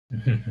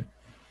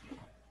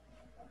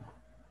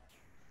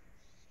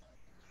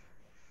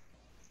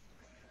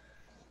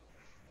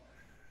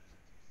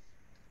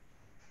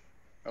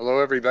Hello,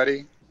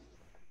 everybody.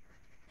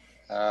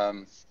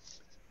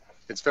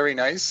 It's very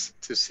nice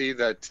to see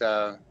that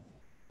that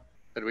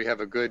we have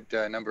a good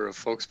number of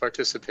folks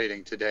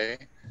participating today,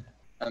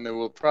 and there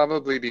will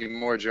probably be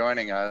more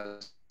joining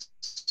us.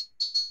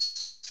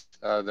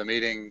 The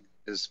meeting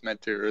is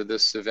meant to, or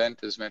this event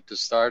is meant to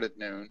start at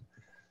noon.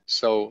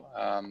 So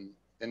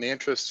in the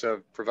interest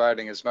of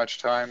providing as much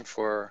time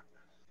for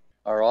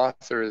our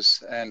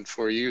authors and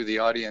for you, the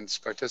audience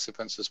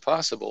participants, as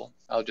possible,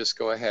 I'll just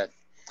go ahead.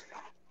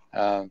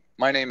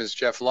 My name is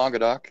Jeff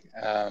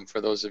Longadoc,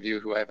 for those of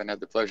you who I haven't had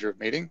the pleasure of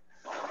meeting.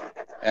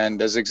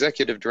 And as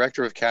Executive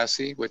Director of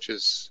CASI, which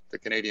is the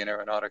Canadian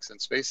Aeronautics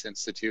and Space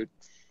Institute,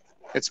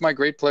 it's my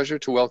great pleasure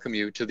to welcome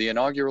you to the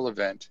inaugural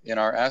event in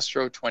our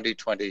ASTRO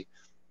 2020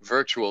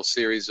 virtual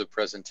series of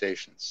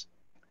presentations.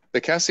 The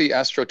CASI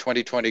ASTRO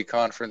 2020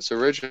 conference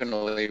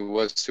originally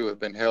was to have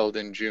been held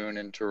in June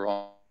in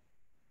Toronto.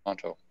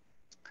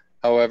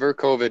 However,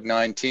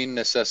 COVID-19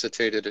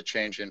 necessitated a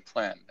change in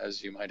plan,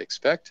 as you might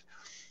expect.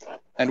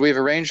 And we've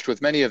arranged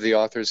with many of the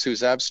authors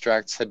whose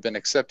abstracts had been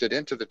accepted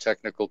into the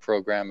technical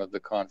program of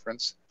the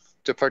conference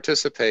to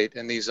participate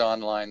in these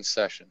online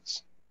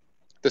sessions.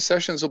 The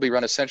sessions will be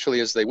run essentially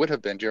as they would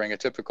have been during a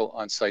typical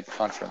on-site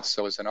conference.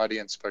 So as an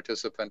audience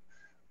participant,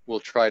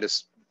 we'll try to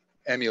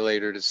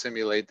emulate or to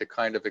simulate the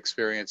kind of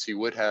experience you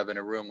would have in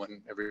a room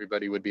when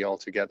everybody would be all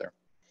together.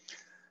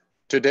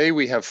 Today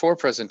we have 4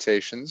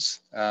 presentations,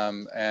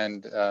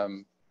 and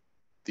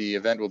the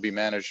event will be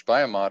managed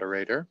by a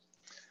moderator.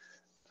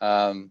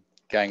 Kang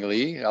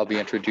Lee, I'll be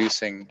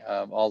introducing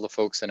all the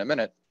folks in a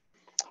minute,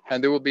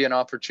 and there will be an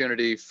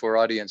opportunity for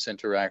audience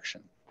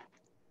interaction.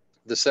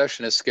 The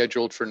session is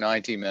scheduled for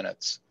 90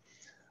 minutes.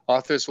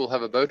 Authors will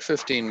have about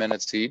 15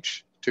 minutes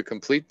each to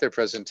complete their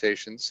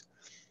presentations,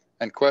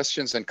 and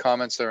questions and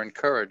comments are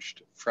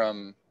encouraged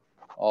from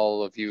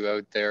all of you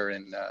out there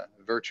in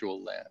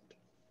virtual land.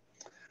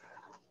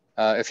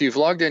 If you've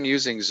logged in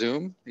using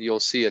Zoom, you'll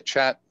see a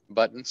chat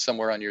button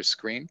somewhere on your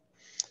screen.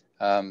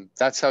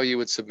 That's how you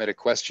would submit a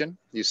question.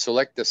 You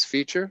select this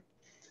feature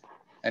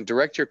and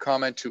direct your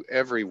comment to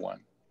everyone,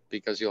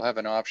 because you'll have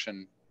an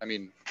option. I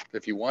mean,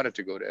 if you want it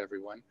to go to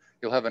everyone,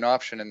 you'll have an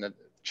option in the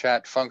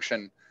chat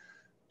function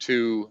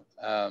to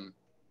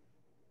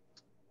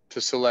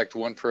select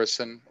one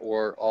person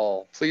or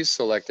all. Please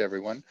select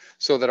everyone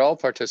so that all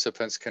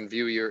participants can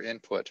view your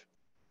input.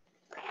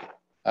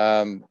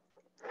 The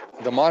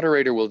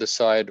moderator will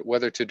decide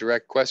whether to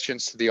direct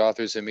questions to the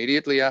authors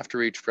immediately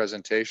after each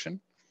presentation,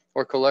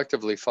 or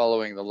collectively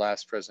following the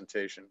last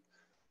presentation,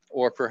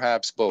 or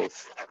perhaps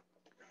both.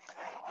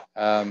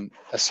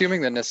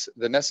 Assuming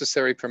the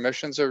necessary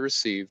permissions are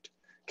received,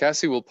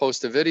 CASI will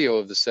post a video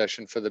of the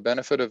session for the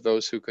benefit of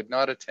those who could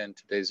not attend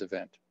today's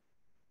event.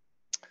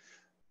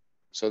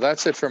 So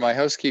that's it for my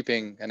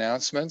housekeeping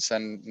announcements,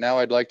 and now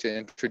I'd like to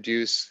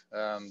introduce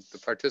the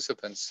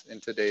participants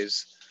in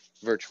today's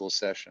virtual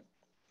session.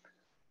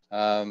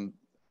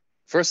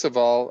 First of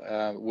all,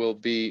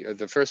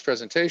 the first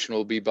presentation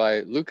will be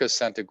by Lucas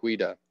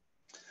Santaguida.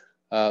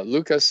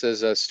 Lucas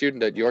is a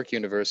student at York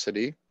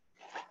University,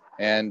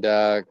 and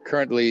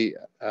currently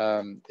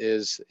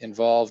is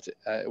involved,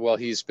 well,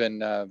 he's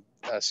been a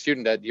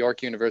student at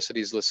York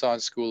University's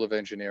Lassonde School of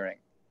Engineering.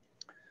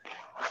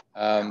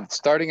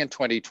 Starting in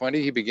 2020,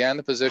 he began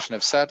the position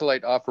of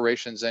Satellite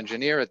Operations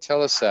Engineer at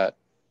Telesat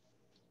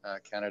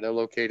Canada,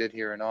 located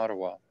here in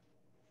Ottawa.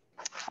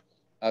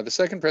 The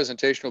second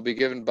presentation will be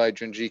given by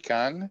Junjie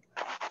Kang,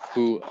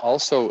 who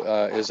also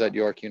is at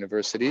York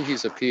University.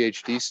 He's a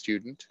PhD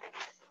student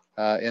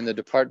in the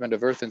Department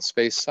of Earth and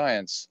Space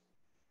Science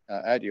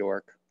at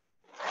York.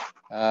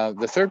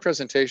 The third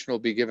presentation will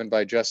be given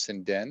by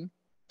Justin Denne,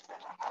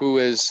 who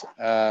is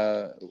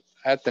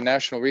at the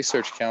National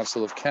Research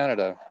Council of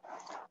Canada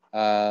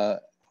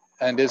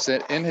and is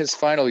in his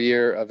final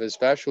year of his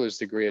bachelor's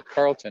degree at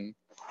Carleton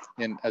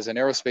as an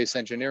aerospace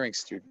engineering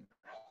student.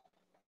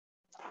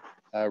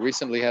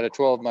 Recently had a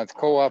 12-month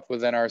co-op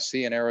with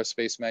NRC in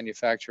aerospace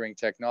manufacturing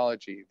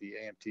technology, the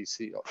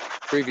AMTC,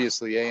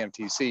 previously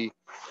AMTC,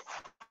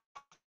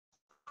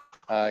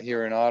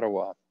 here in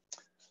Ottawa.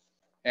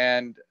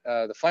 And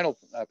the final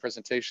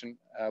presentation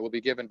will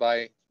be given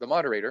by the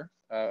moderator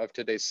of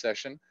today's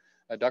session,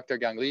 Dr.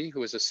 Kang Lee,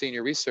 who is a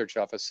senior research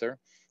officer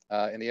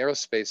in the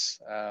aerospace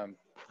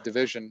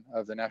division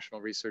of the National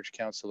Research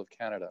Council of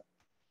Canada.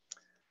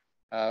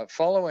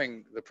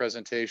 Following the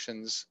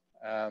presentations,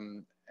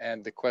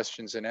 and the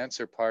questions and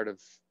answer part of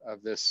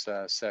this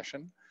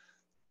session,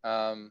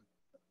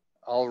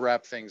 I'll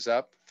wrap things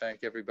up, thank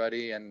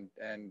everybody, and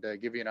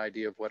give you an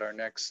idea of what our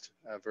next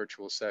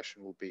virtual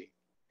session will be.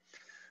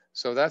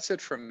 So that's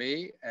it from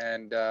me,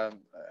 and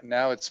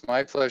now it's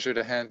my pleasure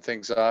to hand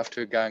things off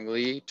to Kang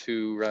Lee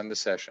to run the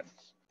session.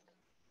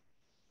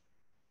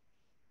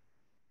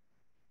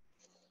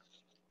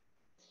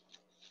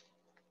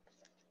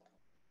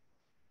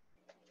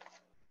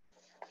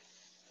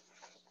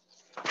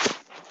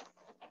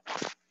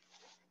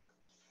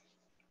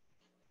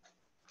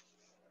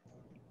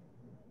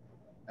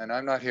 And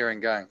I'm not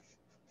hearing Gang.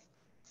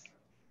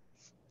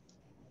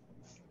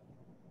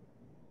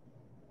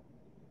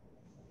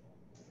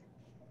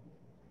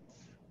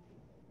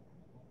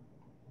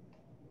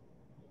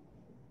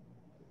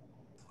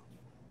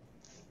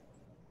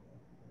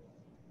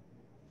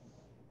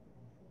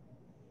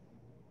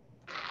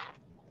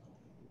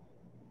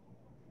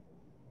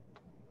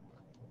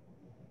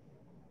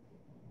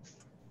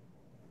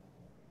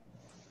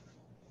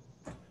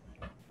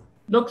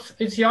 Looks,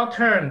 it's your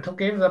turn to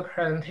give the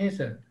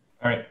presentation.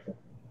 All right,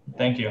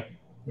 thank you.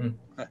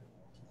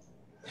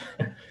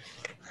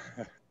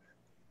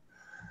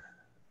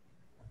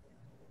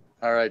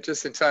 All right,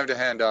 just in time to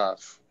hand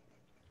off.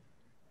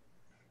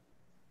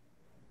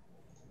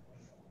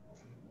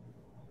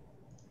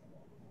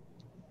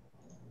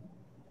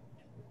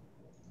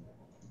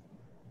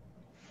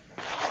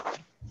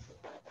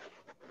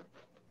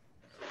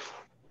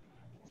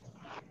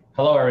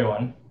 Hello,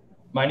 everyone.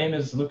 My name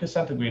is Lucas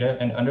Santaguida,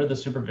 and under the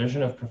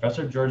supervision of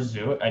Professor George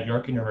Zhu at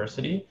York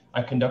University,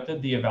 I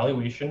conducted the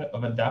evaluation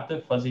of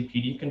adaptive fuzzy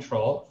PD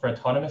control for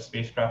autonomous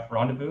spacecraft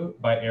Rendezvous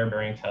by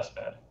air-bearing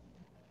testbed.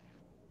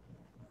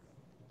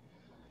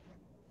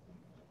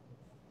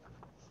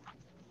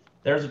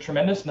 There's a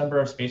tremendous number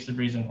of space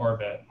debris in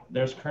orbit.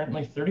 There's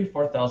currently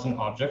 34,000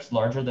 objects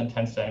larger than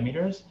 10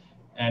 centimeters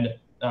and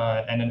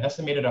an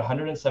estimated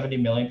 170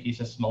 million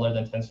pieces smaller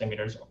than 10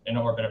 centimeters in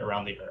orbit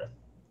around the Earth.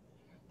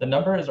 The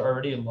number is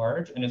already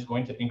large and is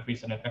going to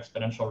increase at an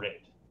exponential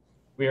rate.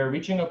 We are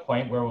reaching a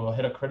point where we will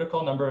hit a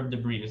critical number of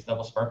debris that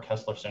will spark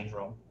Kessler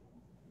syndrome.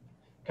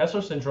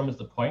 Kessler syndrome is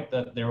the point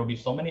that there will be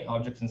so many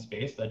objects in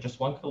space that just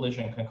one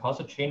collision can cause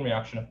a chain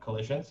reaction of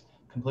collisions,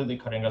 completely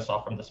cutting us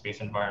off from the space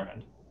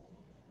environment.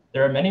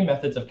 There are many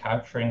methods of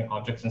capturing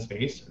objects in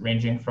space,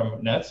 ranging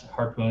from nets,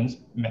 harpoons,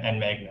 and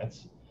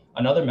magnets.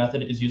 Another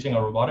method is using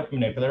a robotic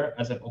manipulator,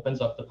 as it opens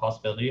up the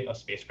possibility of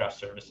spacecraft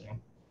servicing.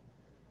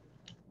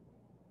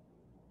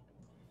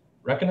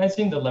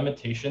 Recognizing the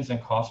limitations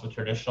and costs with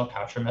traditional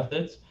capture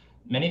methods,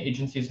 many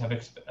agencies have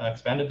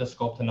expanded the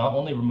scope to not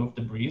only remove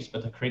debris,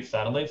 but to create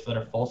satellites that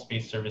are full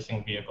space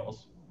servicing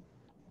vehicles.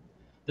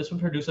 This would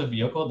produce a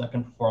vehicle that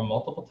can perform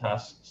multiple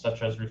tasks,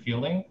 such as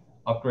refueling,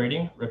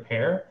 upgrading,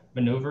 repair,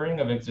 maneuvering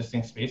of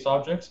existing space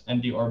objects,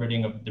 and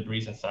deorbiting of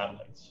debris and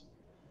satellites.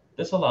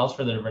 This allows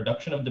for the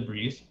reduction of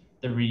debris,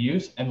 the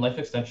reuse and life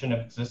extension of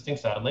existing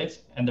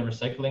satellites, and the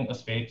recycling of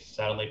space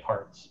satellite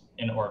parts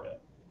in orbit.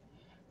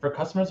 For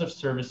customers of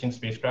servicing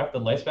spacecraft, the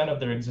lifespan of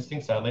their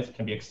existing satellites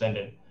can be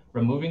extended,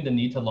 removing the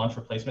need to launch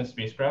replacement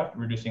spacecraft,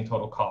 reducing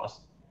total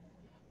cost.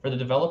 For the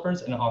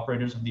developers and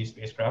operators of these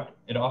spacecraft,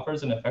 it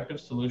offers an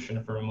effective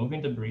solution for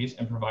removing debris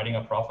and providing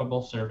a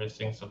profitable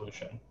servicing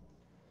solution.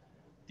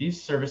 These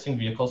servicing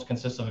vehicles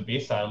consist of a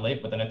base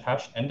satellite with an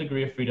attached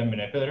n-degree of freedom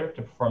manipulator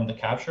to perform the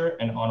capture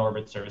and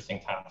on-orbit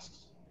servicing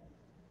tasks.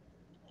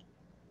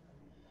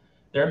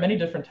 There are many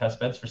different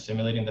testbeds for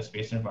simulating the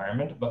space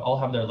environment, but all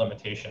have their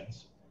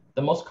limitations.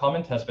 The most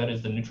common testbed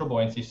is the neutral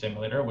buoyancy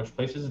simulator, which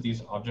places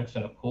these objects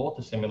in a pool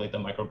to simulate the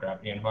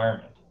microgravity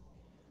environment.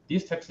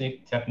 These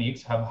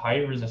techniques have high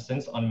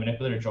resistance on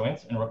manipulator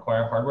joints and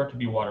require hardware to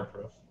be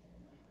waterproof.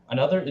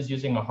 Another is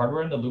using a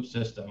hardware-in-the-loop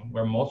system,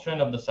 where motion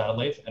of the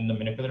satellites and the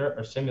manipulator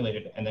are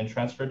simulated and then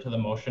transferred to the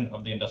motion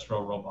of the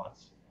industrial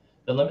robots.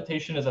 The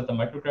limitation is that the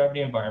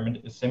microgravity environment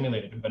is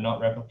simulated but not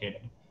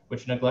replicated,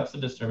 which neglects the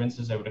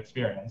disturbances they would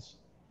experience.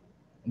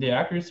 The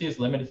accuracy is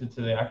limited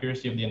to the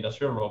accuracy of the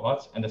industrial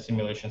robots and the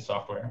simulation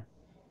software.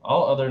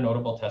 All other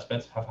notable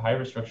testbeds have high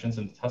restrictions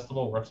in the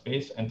testable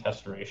workspace and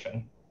test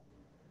duration.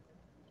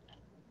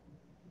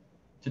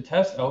 To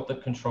test out the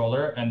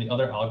controller and the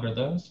other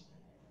algorithms,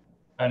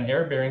 an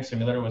air bearing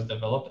simulator was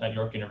developed at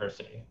York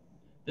University.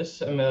 This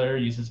simulator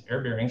uses air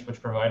bearings,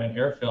 which provide an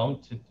air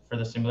film for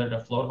the simulator to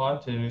float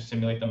on to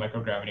simulate the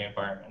microgravity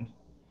environment.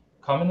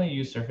 Commonly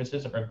used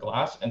surfaces are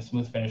glass and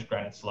smooth finish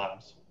granite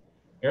slabs.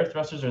 Air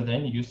thrusters are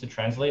then used to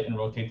translate and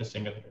rotate the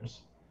simulators.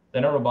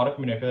 Then a robotic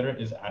manipulator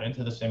is added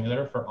to the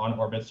simulator for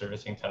on-orbit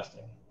servicing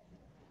testing.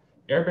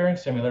 Air-bearing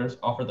simulators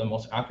offer the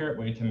most accurate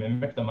way to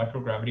mimic the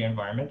microgravity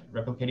environment,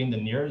 replicating the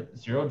near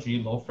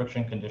zero-G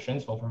low-friction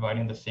conditions while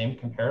providing the same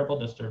comparable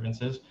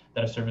disturbances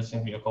that a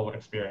servicing vehicle would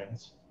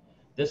experience.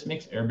 This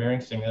makes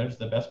air-bearing simulators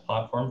the best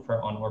platform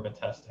for on-orbit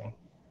testing.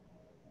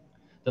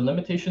 The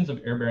limitations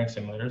of air-bearing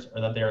simulators are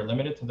that they are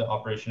limited to the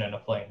operation in a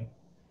plane.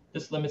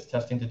 This limits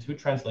testing to 2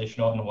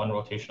 translational and 1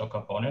 rotational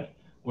component,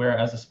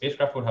 whereas a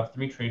spacecraft would have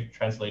 3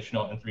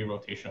 translational and 3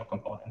 rotational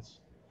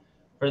components.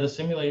 For the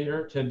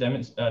simulator to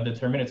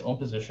determine its own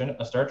position,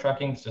 a star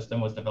tracking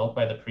system was developed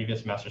by the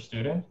previous master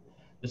student.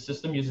 The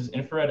system uses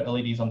infrared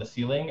LEDs on the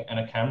ceiling and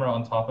a camera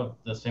on top of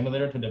the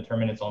simulator to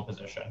determine its own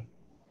position.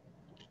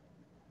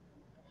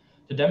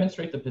 To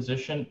determine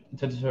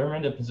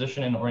the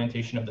position and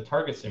orientation of the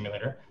target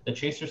simulator, the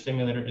chaser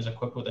simulator is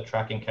equipped with a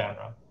tracking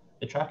camera.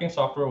 The tracking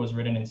software was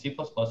written in C++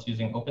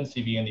 using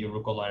OpenCV and the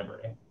Uruko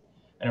library.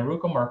 An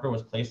Uruko marker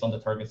was placed on the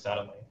target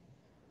satellite.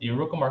 The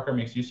Uruko marker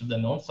makes use of the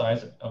known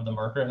size of the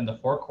marker and the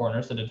 4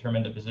 corners to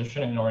determine the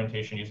position and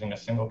orientation using a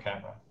single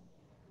camera.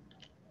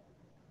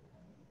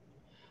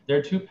 There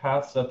are two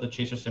paths that the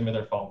chaser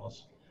simulator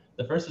follows.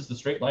 The first is the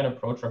straight line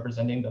approach,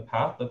 representing the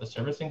path that the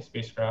servicing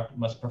spacecraft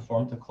must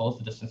perform to close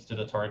the distance to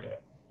the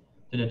target.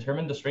 To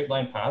determine the straight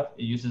line path,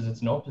 it uses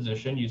its known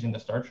position using the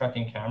star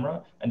tracking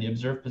camera and the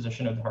observed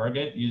position of the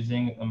target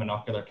using a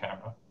monocular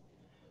camera.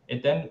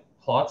 It then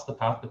plots the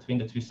path between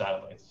the two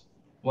satellites.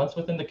 Once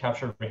within the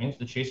capture range,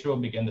 the chaser will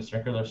begin the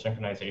circular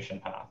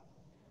synchronization path.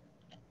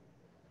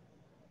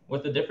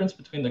 With the difference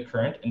between the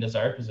current and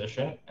desired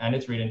position and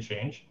its rate and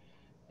change,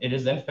 it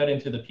is then fed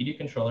into the PD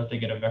controller to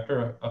get a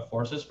vector of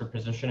forces for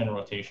position and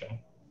rotation.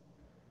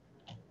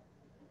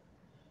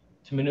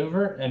 To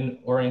maneuver and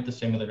orient the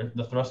simulator,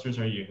 the thrusters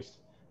are used.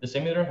 The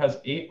simulator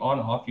has 8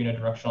 on-off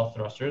unidirectional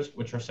thrusters,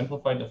 which are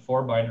simplified to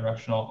 4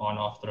 bidirectional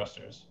on-off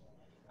thrusters.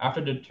 After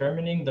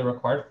determining the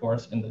required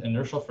force in the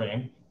inertial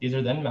frame, these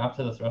are then mapped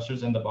to the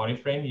thrusters in the body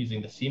frame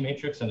using the C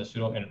matrix and the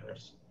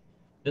pseudo-inverse.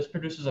 This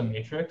produces a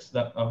matrix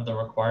of the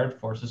required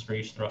forces for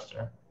each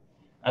thruster.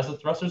 As the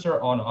thrusters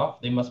are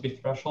on-off, they must be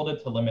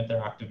thresholded to limit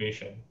their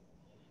activation.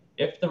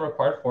 If the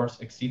required force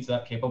exceeds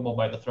that capable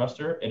by the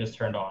thruster, it is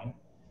turned on.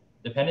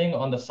 Depending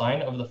on the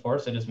sign of the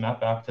force, it is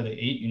mapped back to the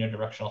 8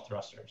 unidirectional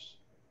thrusters.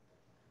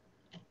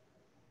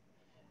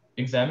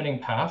 Examining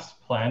past,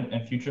 planned,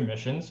 and future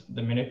missions,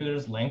 the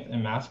manipulator's length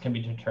and mass can be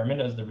determined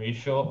as the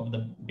ratio of the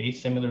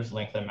base simulator's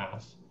length and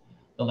mass.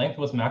 The length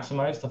was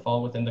maximized to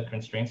fall within the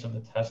constraints of the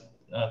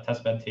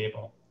testbed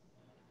table.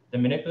 The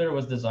manipulator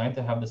was designed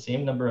to have the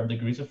same number of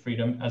degrees of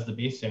freedom as the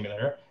base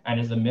simulator and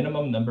is the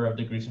minimum number of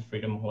degrees of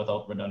freedom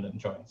without redundant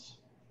joints.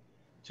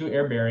 2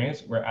 air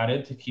bearings were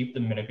added to keep the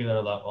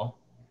manipulator level.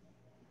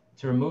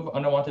 To remove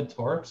unwanted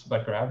torques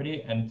by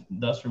gravity and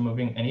thus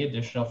removing any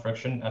additional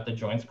friction at the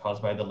joints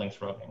caused by the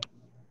links routing.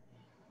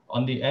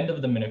 On the end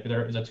of the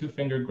manipulator is a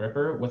 2-finger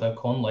gripper with a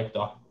cone-like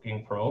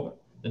docking probe.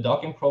 The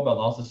docking probe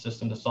allows the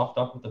system to soft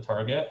dock with the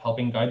target,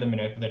 helping guide the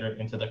manipulator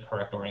into the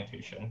correct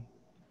orientation.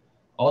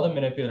 All the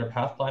manipulator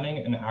path planning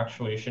and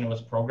actuation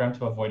was programmed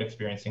to avoid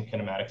experiencing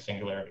kinematic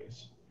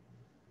singularities.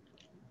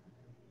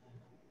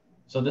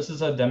 So this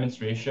is a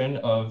demonstration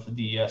of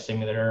the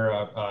simulator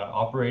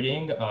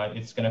operating.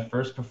 It's going to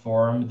first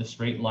perform the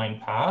straight line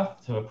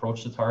path to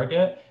approach the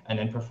target and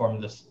then perform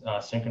this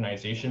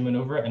synchronization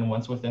maneuver. And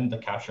once within the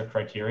capture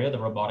criteria, the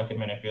robotic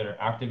manipulator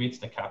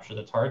activates to capture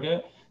the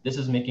target. This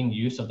is making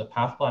use of the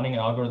path planning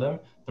algorithm,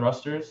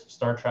 thrusters,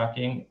 star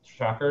tracking,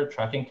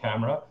 tracking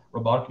camera,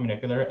 robotic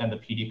manipulator, and the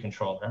PD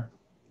controller.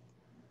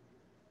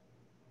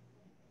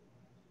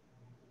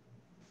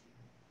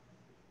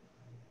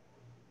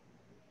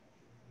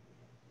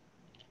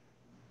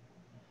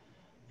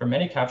 For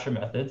many capture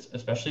methods,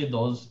 especially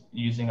those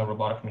using a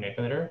robotic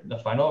manipulator, the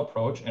final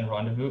approach and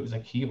rendezvous is a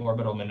key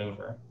orbital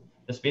maneuver.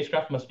 The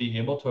spacecraft must be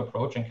able to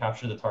approach and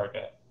capture the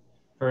target.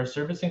 For a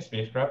servicing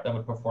spacecraft that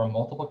would perform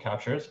multiple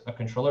captures, a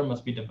controller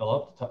must be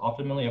developed to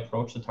optimally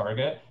approach the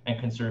target and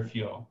conserve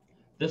fuel.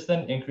 This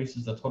then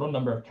increases the total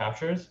number of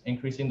captures,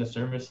 increasing the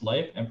service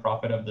life and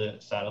profit of the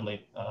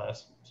satellite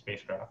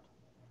spacecraft.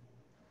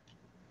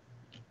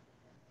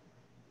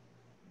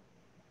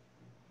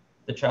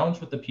 The challenge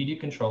with the PD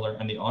controller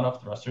and the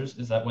on-off thrusters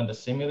is that when the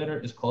simulator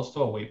is close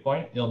to a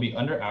waypoint, it'll be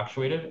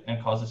under-actuated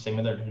and cause the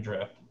simulator to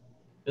drift.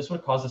 This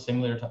would cause the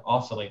simulator to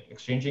oscillate,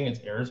 exchanging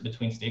its errors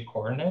between state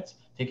coordinates,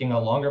 taking a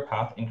longer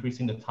path,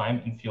 increasing the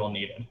time and fuel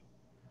needed.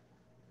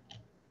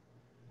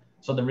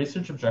 So the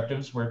research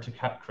objectives were to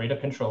create a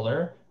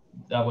controller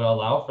that would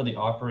allow for the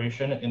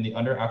operation in the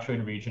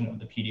under-actuated region of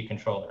the PD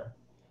controller.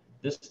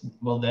 This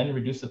will then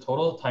reduce the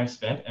total time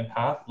spent and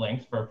path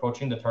length for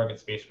approaching the target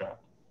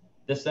spacecraft.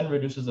 This then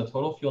reduces the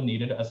total fuel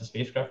needed as the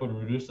spacecraft would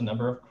reduce the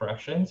number of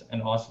corrections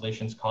and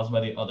oscillations caused by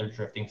the other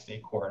drifting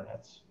state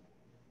coordinates.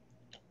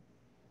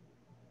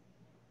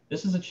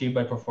 This is achieved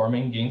by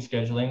performing gain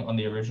scheduling on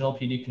the original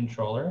PD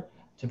controller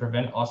to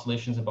prevent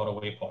oscillations about a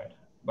waypoint.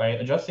 By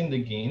adjusting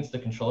the gains, the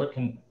controller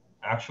can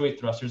actuate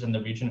thrusters in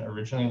the region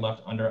originally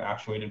left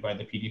under-actuated by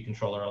the PD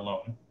controller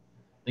alone.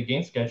 The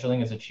gain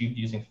scheduling is achieved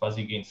using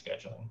fuzzy gain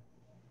scheduling.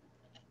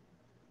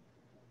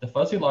 The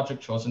fuzzy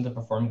logic chosen to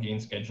perform gain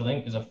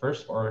scheduling is a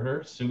first-order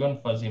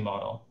Sugon fuzzy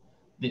model.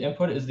 The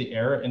input is the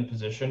error in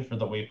position for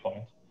the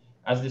waypoint.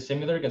 As the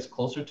simulator gets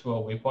closer to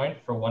a waypoint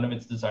for one of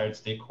its desired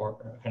state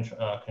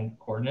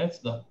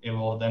coordinates, it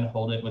will then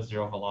hold it with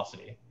 0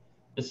 velocity.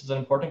 This is an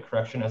important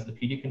correction as the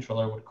PD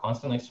controller would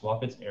constantly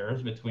swap its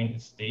errors between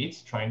its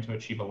states trying to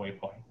achieve a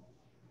waypoint.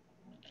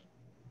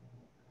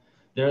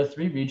 There are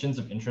 3 regions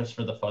of interest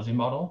for the fuzzy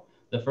model.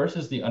 The first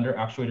is the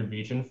under-actuated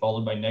region,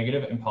 followed by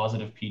negative and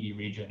positive PD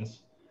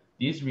regions.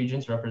 These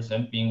regions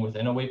represent being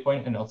within a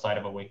waypoint and outside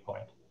of a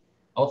waypoint.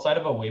 Outside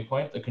of a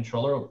waypoint, the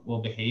controller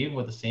will behave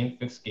with the same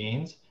fixed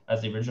gains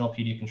as the original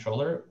PD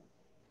controller.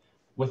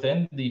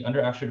 Within the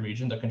under-actuated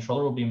region, the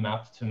controller will be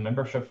mapped to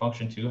membership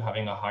function 2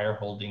 having a higher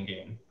holding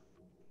gain.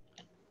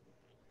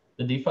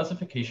 The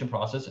defuzzification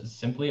process is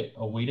simply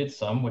a weighted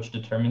sum which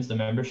determines the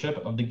membership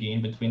of the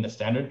gain between the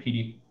standard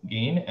PD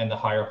gain and the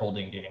higher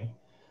holding gain.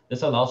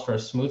 This allows for a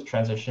smooth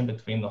transition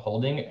between the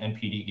holding and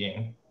PD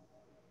gain.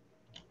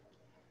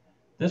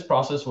 This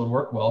process would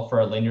work well for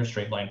a linear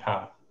straight line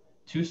path.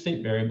 Two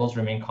state variables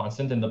remain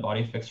constant in the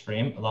body fixed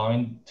frame,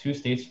 allowing two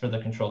states for the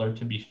controller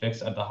to be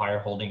fixed at the higher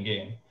holding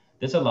gain.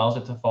 This allows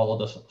it to follow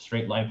the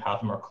straight line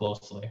path more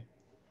closely.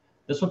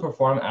 This will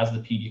perform as the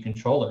PD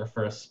controller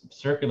for a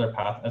circular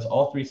path, as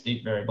all three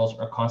state variables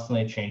are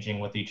constantly changing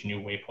with each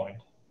new waypoint.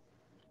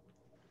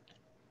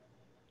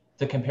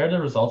 To compare the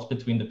results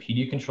between the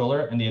PD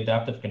controller and the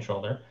adaptive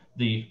controller,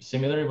 the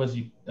simulator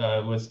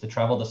was to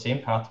travel the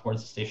same path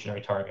towards the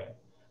stationary target.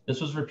 This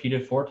was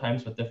repeated 4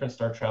 times with different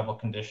start travel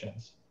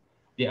conditions.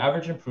 The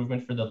average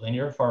improvement for the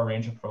linear far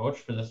range approach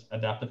for this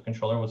adaptive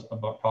controller was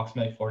about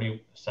approximately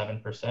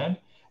 47%,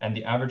 and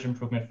the average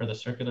improvement for the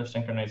circular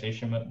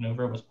synchronization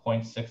maneuver was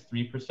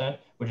 0.63%,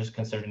 which is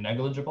considered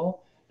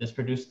negligible. This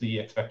produced the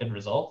expected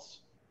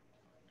results.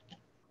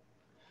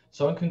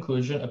 So in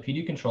conclusion, a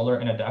PD controller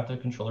and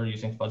adaptive controller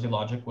using fuzzy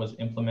logic was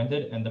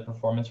implemented and the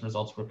performance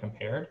results were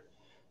compared.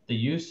 The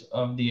use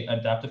of the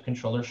adaptive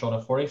controller showed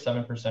a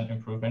 47%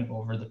 improvement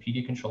over the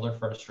PD controller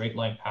for a straight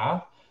line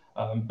path,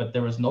 but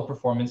there was no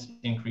performance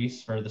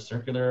increase for the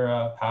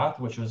circular path,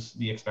 which was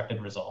the expected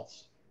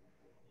results.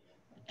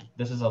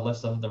 This is a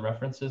list of the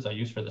references I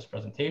used for this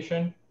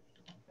presentation,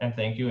 and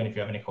thank you. And if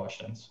you have any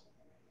questions.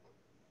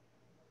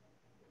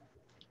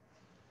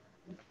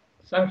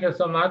 Thank you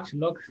so much.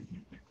 Look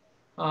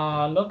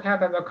at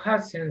the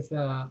questions.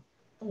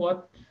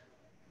 What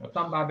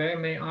somebody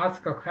may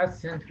ask a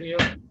question to you.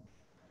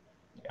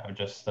 Yeah, I'm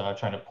just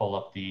trying to pull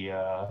up the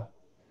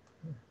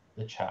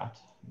chat.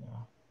 Yeah.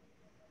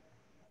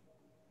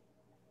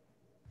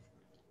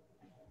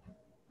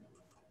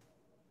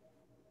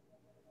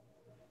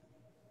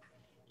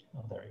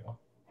 Oh, there you go.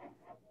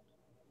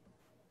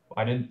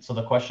 So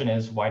the question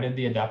is, why did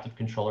the adaptive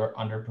controller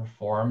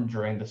underperform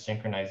during the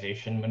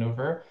synchronization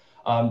maneuver?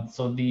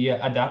 So the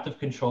adaptive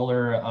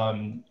controller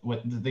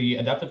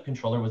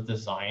was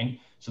designed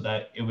so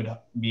that it would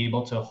be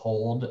able to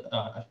hold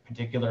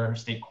particular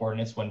state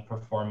coordinates when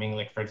performing,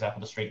 like, for example,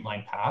 the straight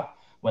line path.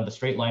 When the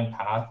straight line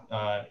path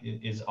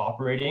is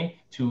operating,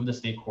 2 of the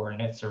state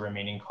coordinates are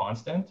remaining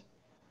constant.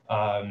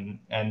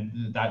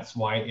 And that's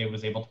why it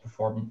was able to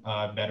perform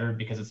better,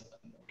 because it's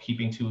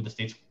keeping 2 of the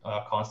states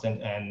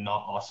constant and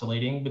not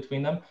oscillating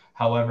between them.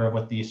 However,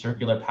 with the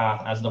circular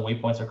path, as the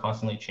waypoints are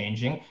constantly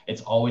changing,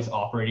 it's always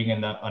operating in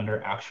that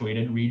under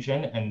actuated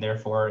region, and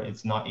therefore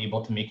it's not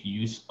able to make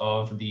use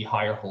of the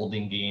higher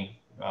holding gain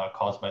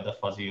caused by the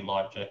fuzzy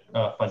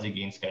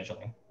gain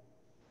scheduling.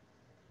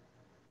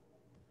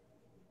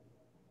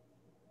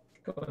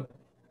 Good.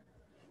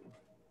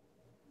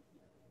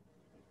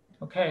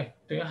 Okay,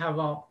 do you have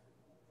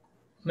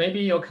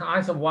maybe you can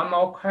answer one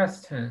more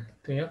question,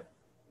 do you?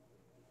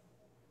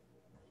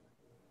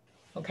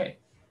 Okay.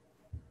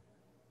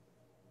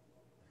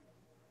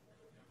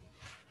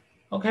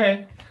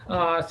 Okay,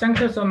 thank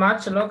you so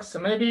much, Lux.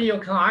 Maybe you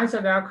can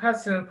answer that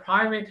question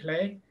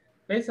privately.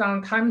 Based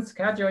on time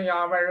schedule, you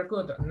are very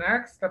good.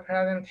 Next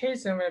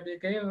presentation will be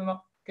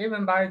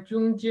given by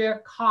Junjie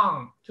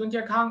Kang.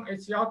 Junjie Kang,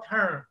 it's your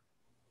turn.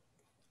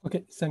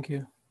 Okay, thank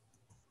you.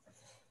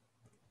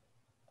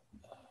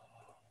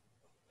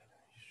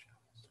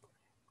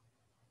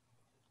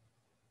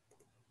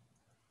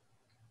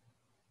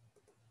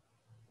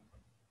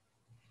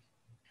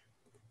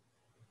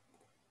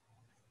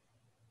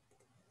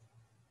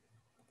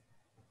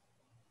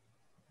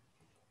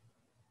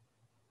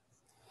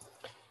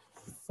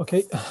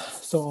 Okay,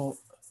 so,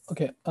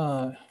 okay,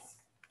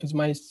 is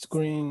my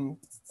screen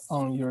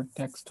on your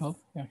desktop?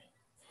 Yeah.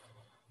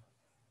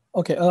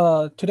 Okay,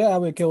 today I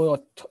will give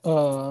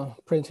a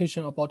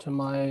presentation about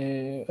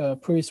my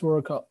previous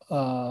work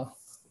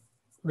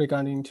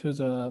regarding to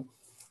the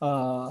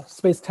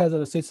space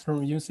tethered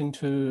system using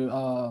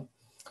to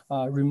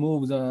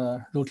remove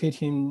the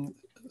rotating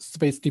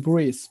space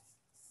debris.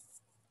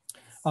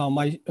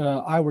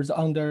 I was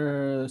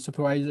under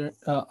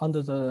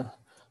the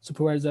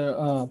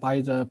supervisor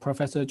by the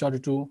Professor George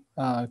Zhu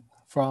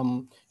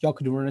from York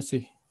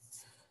University.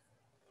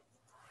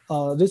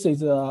 This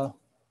is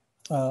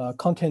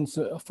contents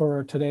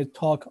for today's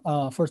talk.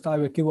 First, I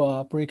will give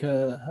a brief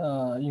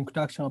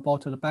introduction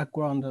about the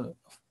background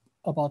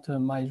about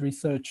my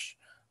research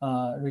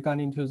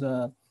regarding to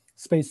the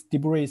space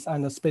debris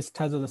and the space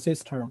tethered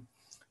system.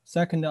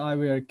 Second, I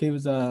will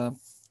give the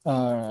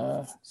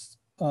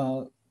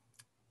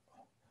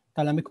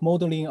dynamic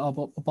modeling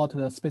about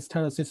the space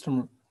tethered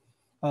system.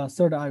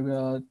 Third, I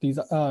will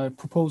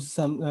propose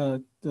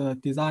some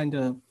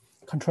designed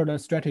controller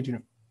strategy.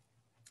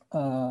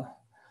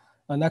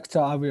 Next,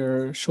 I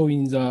will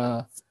showing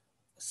the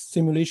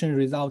simulation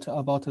result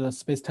about the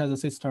space tethered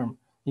system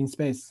in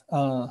space.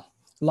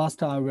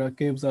 Last, I will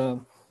give the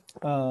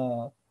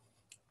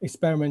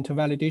experiment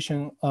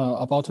validation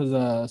about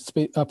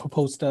the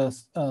proposed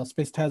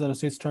space tethered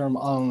system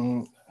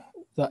on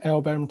the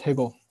L-bearing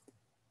table.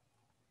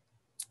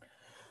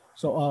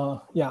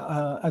 So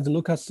as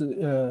Lucas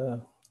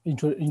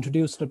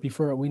introduced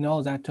before, we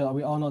all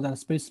know that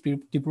space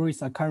debris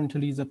are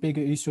currently the big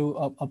issue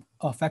of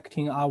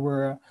affecting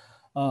our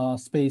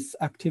space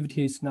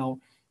activities now.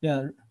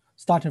 Yeah,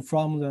 starting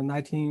from the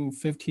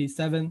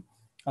 1957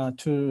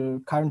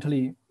 to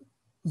currently,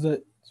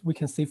 we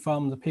can see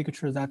from the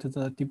picture that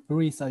the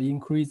debris are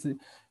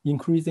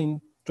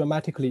increasing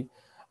dramatically,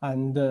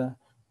 and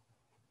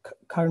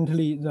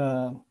currently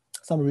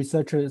some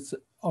researchers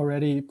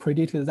already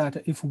predicted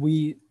that if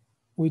we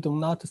do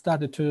not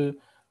start to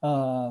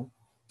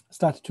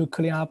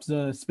clean up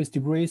the space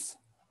debris,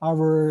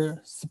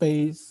 our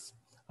space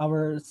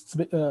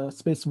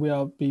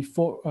will be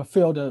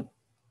filled,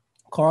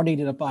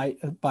 corroded by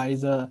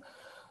the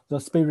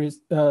space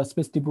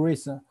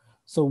debris.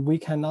 So we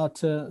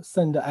cannot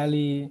send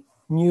any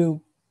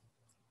new,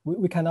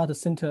 we cannot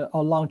send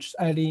or launch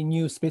any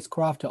new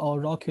spacecraft or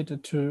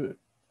rocket to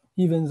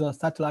even the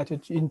satellite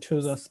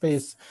into the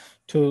space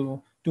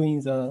to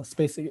doing the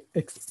space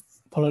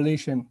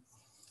exploration.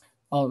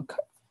 So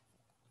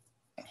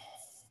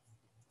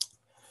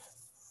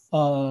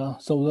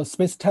the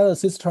space tether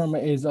system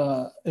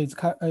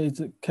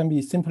can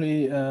be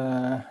simply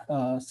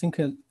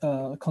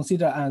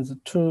considered as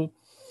two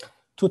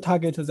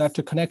targets that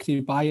are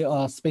connected by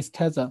a space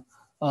tether.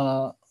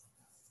 The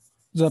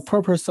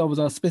purpose of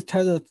the space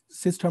tether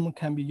system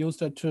can be used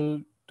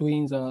to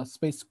doing the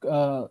space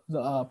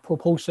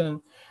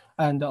propulsion,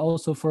 and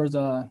also for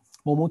the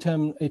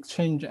momentum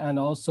exchange, and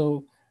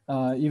also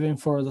even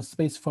for the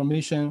space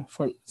formation.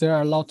 There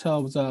are a lot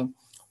of the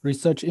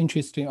research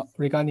interest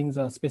regarding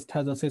the space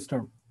tether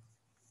system.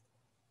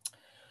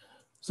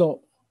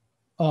 So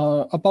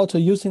about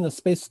using the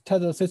space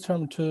tether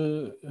system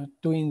to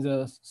doing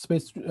the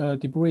space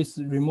debris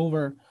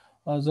removal,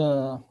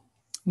 the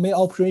main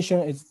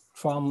operation is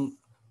from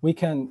we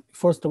can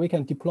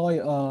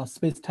deploy a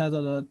space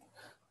tether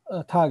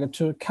target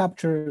to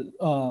capture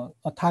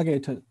a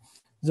target.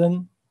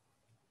 Then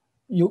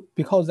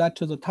because that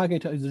the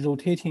target is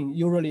rotating,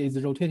 usually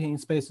is rotating in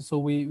space, so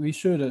we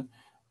should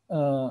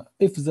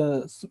if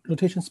the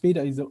rotation speed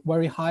is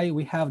very high,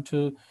 we have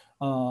to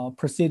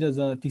proceed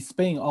the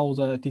despin or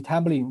the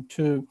detabling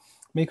to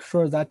make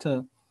sure that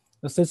the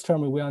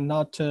system will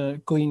not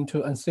going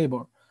to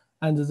unstable.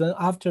 And then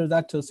after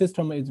that the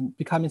system is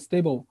becoming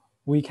stable,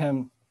 we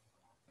can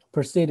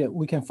proceed.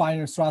 We can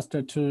find a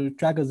thruster to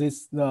drag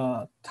this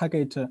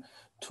target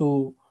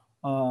to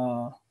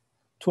a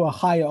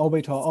higher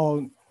orbit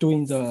or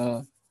doing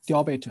the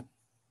deorbit.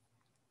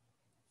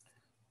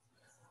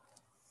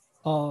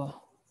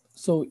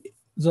 So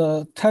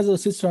the tether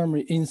system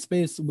in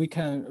space, we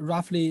can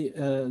roughly,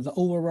 the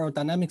overall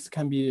dynamics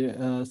can be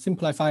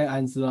simplified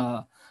as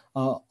the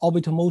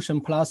orbital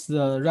motion plus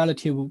the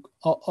relative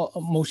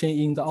motion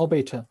in the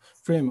orbit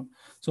frame.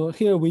 So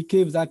here we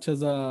give that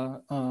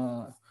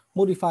the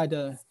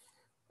modified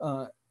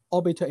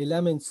orbital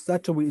elements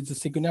that is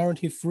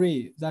singularity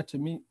free. That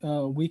mean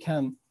we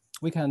can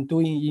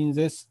doing in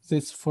this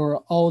for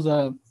all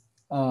the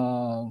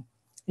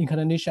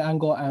inclination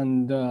angle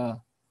and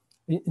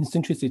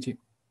eccentricity.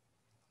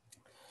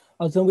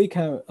 Then we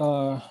can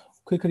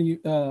quickly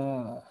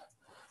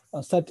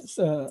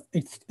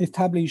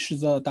establish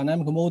the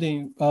dynamic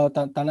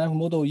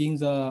model in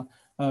the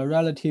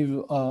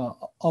relative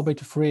orbit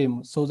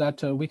frame, so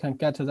that we can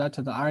get that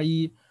the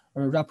RE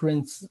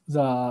represents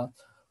the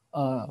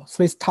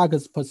space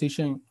target's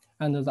position,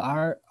 and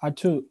the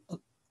R2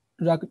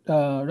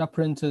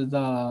 represents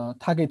the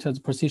target's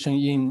position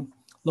in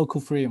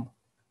local frame.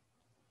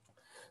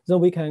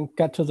 Then we can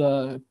get to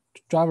the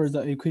driver's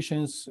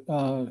equations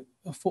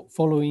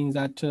following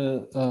that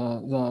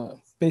the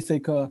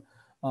basic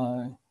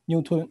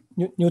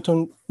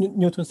Newton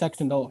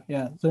second law.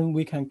 Yeah, then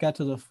we can get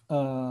the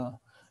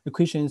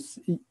equations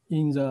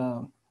in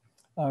the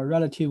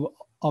relative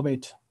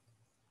orbit.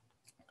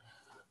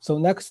 So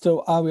next,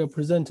 I will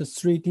present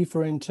three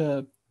different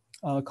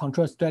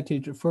control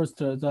strategies. First,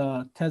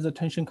 the tether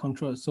tension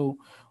control. So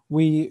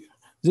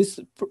this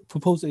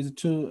proposal is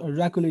to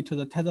regulate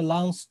the tether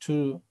length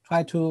to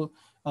try to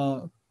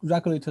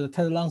regulate the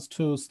tether length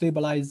to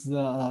stabilize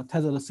the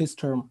tether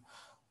system.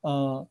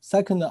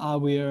 Second, I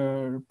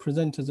will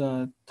present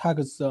the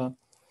target's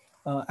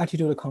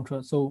attitude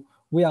control. So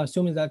we are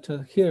assuming that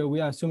here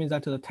we are assuming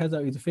that the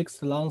tether is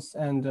fixed length,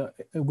 and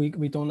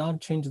we do not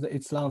change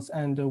its length,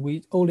 and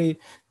we only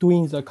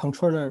doing the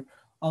controller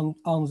on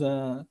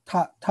the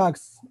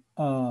tags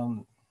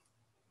from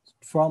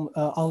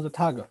on the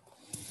tag.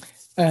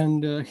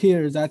 And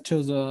here that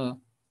the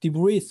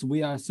debris,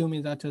 we are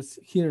assuming that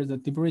here the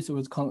debris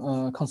was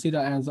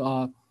considered as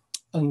a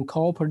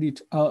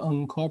uncooperated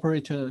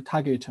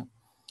target.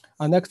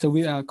 Next,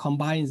 we are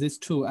combining these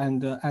two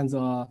and as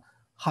a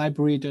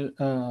hybrid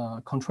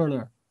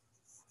controller,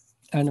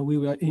 and we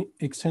will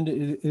extend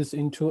this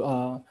into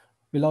a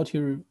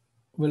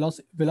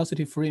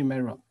velocity-free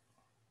mirror.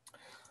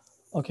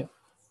 Okay,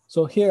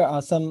 so here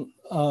are some,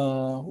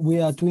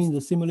 we are doing the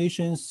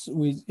simulations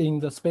within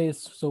the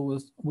space. So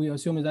we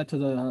assume that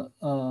the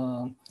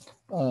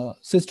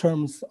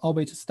system's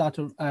orbit start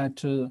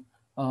at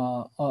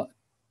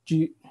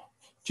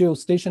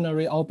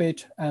geostationary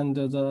orbit, and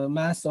the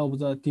mass of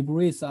the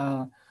debris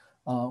are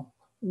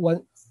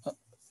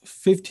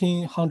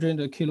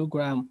 1,500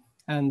 kilogram,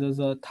 and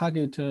the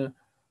target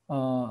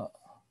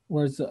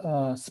was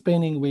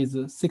spinning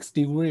with 6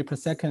 degrees per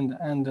second,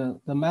 and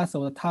the mass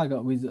of the target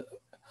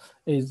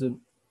is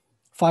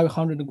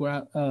 500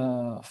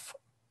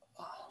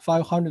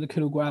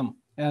 kilogram,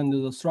 and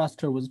the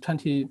thruster was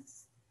 20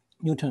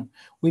 Newton.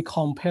 We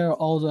compare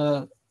all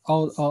the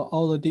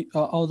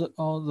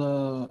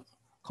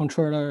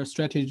controller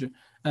strategy,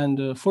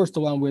 and first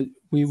one we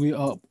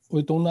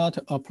do not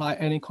apply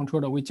any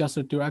controller. We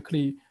just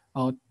directly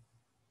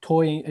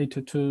towing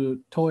it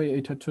to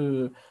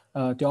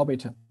the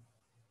orbit.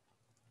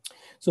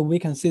 So we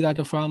can see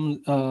that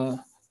from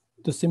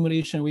the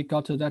simulation we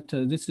got that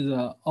this is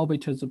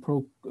orbiter's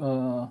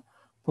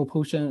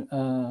propagation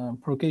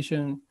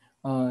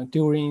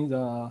during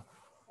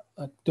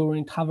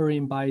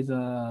covering by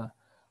the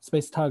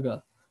space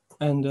target,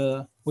 and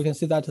we can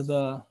see that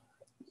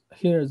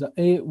here the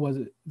A was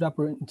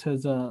represent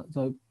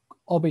the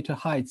orbiter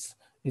heights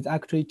is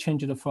actually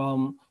changed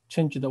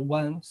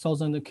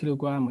 1,000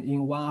 kilogram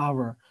in 1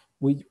 hour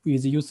with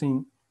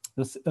using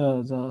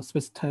the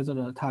space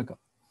tethered target.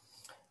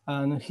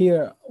 And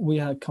here we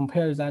have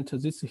compared that to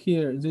this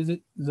here. This is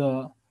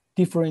the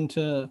different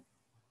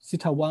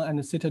theta 1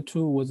 and theta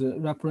 2 was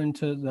represent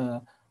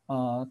the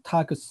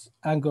target's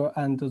angle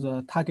and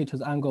the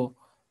target's angle,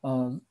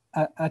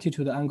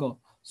 attitude angle.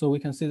 So we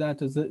can see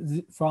that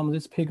from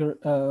this figure,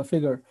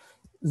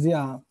 they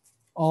are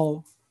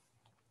all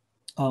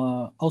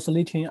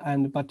oscillating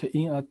but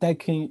in a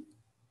decking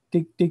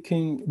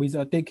with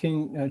a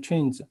decking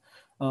change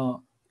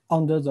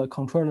under the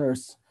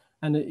controllers,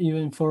 and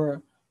even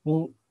for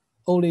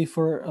only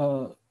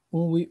for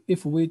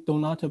if we do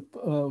not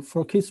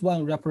for case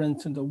 1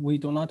 represent we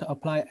do not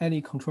apply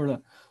any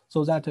controller,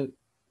 so that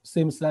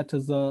seems that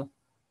the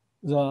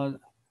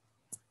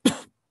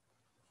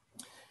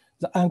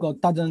angle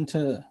doesn't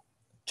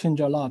change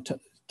a lot,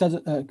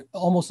 doesn't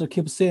almost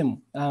keep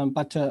same.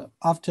 But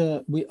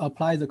after we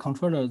apply the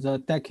controller,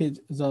 the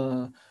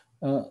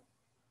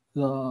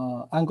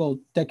angle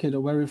decade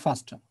very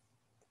fast.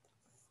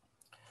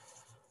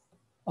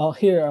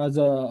 Here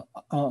the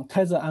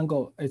tether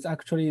angle is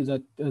actually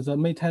the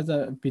main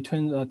tether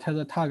between the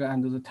tether target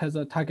and the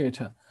tether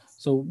target.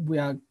 So we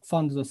are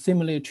found the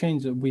similar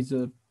change with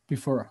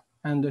before.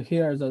 And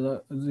here this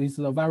is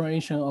the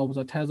variation of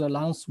the tether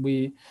length.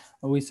 We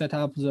set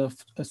up the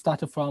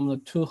start from the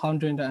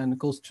 200 and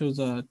goes to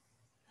the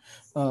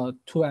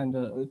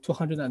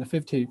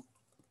 250.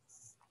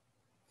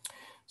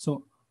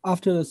 So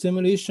after the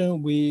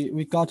simulation,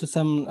 we got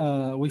some.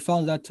 We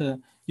found that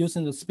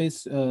using the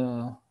space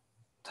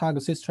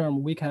target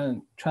system, we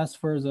can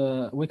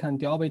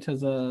deorbit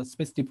the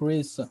space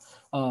debris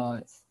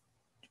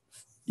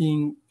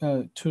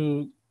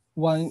to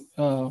one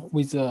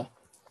with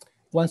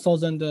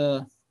 1,000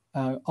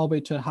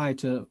 orbiter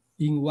height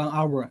in 1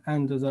 hour,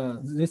 and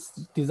this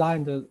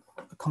design, the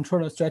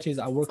controller strategies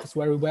works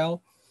very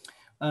well,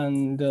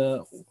 and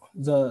the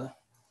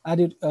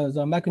attitude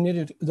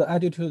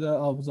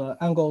of the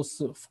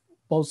angles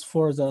both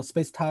for the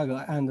space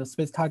target and the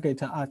space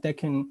target are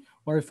decking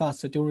very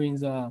fast during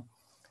the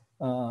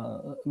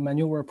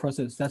maneuver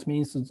process. That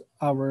means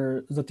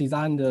the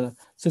designed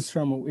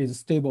system is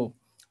stable,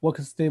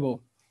 works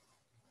stable.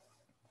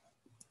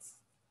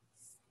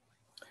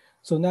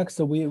 So next,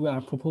 we are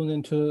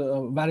proposing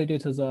to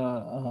validate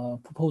the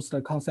proposed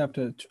concept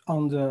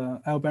on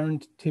the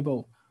L-bearing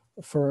table,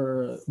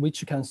 for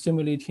which can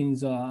simulate in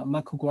the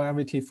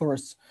microgravity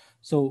force.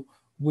 So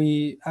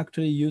we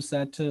actually use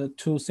that 2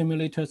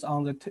 simulators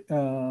on the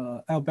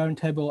L-bearing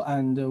table,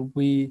 and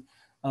we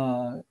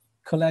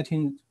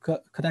connecting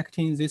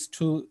these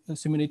 2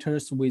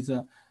 simulators with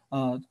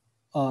a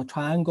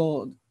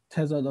triangle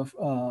tethered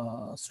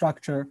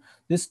structure.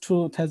 This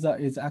 2 tether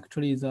is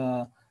actually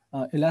the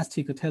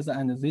elastic tether,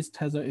 and this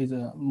tether is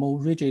more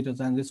rigid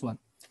than this one.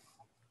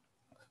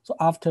 So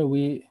after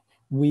we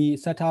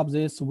set up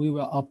this, we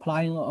were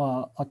applying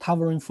a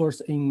towering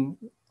force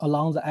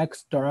along the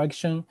X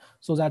direction,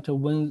 so that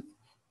when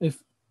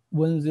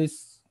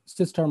this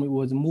system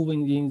was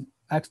moving in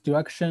X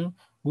direction,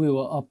 we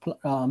will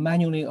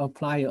manually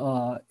apply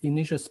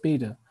initial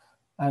speed.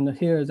 And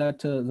here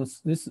that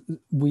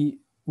we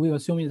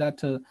assuming that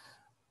the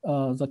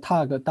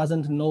target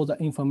doesn't know the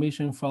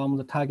information from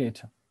the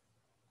target.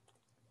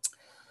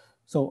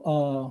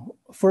 So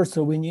first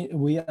we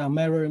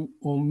mirrored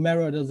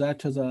that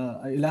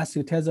the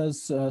elastic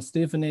tether's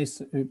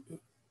stiffness,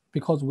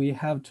 because we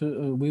are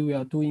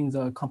doing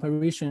the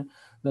comparison,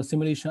 the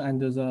simulation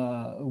and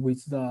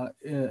with the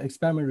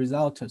experiment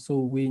result. So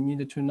we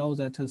needed to know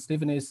that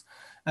stiffness,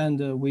 and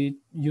we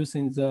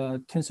using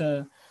the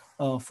tensor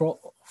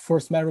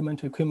force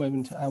measurement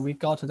equipment, and we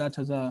got that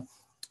the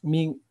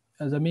mean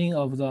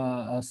of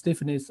the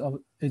stiffness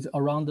is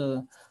around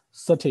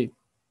 30.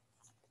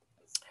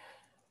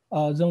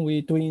 Then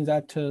we doing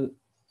that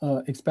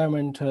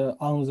experiment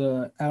on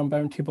the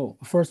L-bearing table.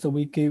 First,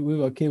 we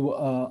will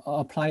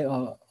apply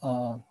a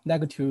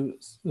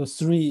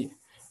 -3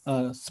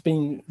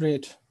 spin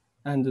rate,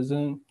 and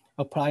then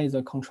apply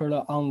the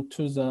controller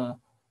onto the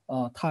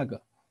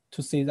target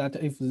to see that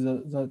if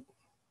the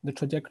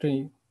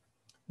trajectory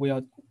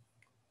will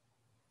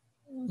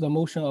the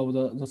motion of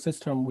the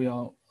system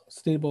will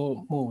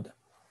stable mode.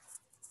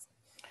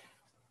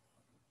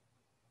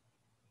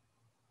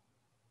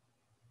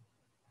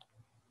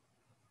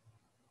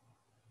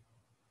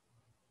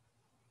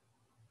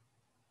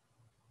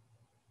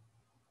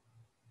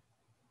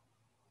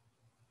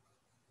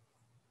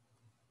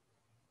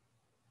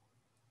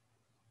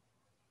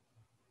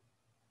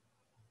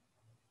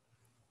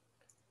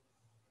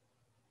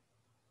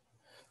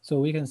 So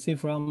we can see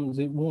from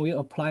when we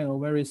apply a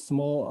very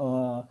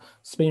small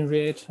spin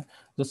rate,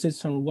 the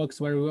system works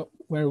very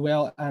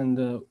well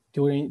and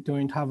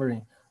during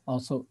tethering.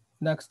 Also,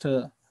 next,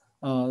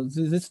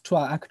 these two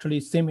are actually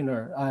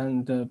similar,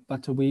 and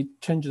but we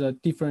change the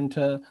different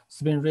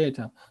spin rate.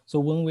 So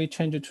when we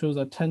change it to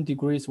the 10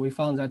 degrees, we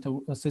found that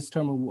the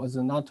system was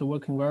not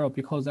working well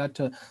because that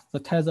the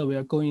tether we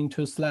are going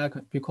to slack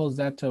because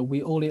that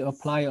we only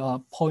apply a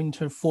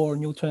 0.4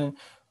 Newton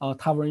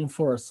tethering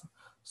force.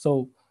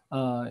 So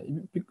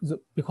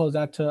because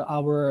that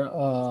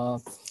our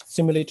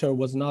simulator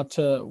was not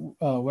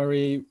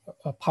very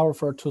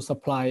powerful to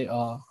supply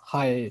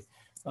high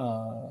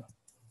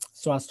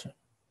thrust.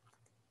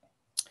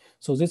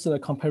 So this is a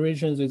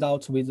comparison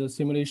result with the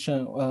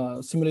simulation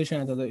and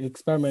the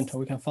experiment.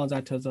 We can find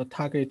that the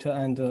target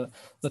and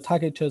the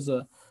target's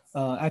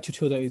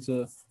attitude is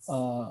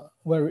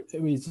very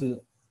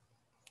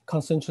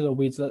concentrated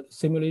with the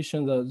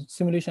simulation. The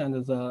simulation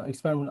and the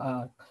experiment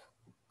are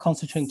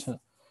concentrated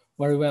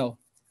very well,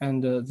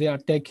 and they are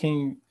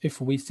decking. If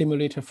we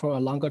simulate it for a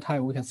longer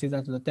time, we can see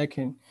that the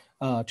decking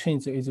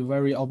change is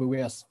very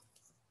obvious.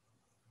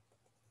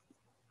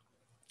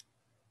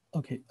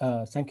 Okay,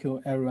 thank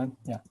you, everyone.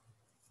 Yeah.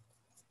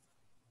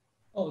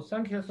 Oh,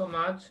 thank you so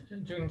much,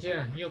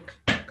 Junjie. You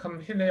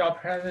completed your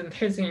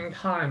presentation in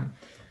time.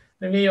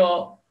 Maybe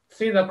you'll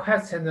see the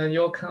question and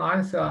you can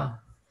answer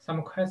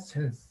some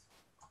questions.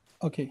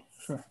 Okay,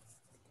 sure.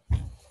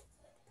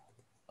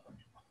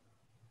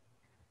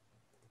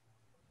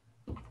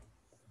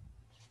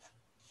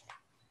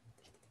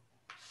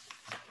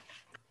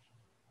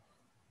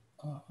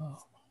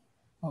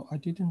 Oh, I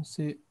didn't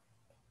see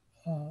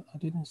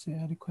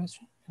any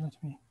question. Let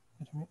me.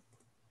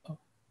 Oh.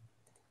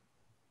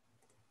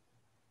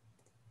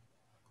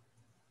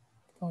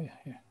 Oh yeah,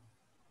 here.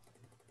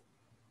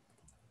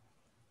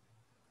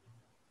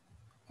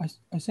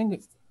 I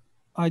think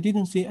I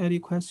didn't see any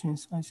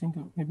questions. I think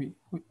maybe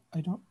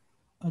I don't.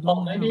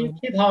 Oh, maybe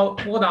people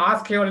would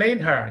ask you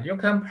later. You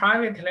can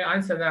privately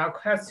answer that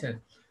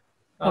question.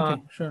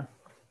 Okay, sure.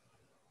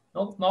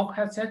 No more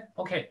question.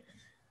 Okay.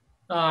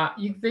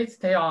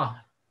 Exit your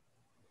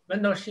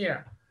window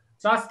share.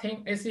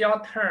 Justin, it's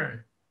your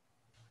turn.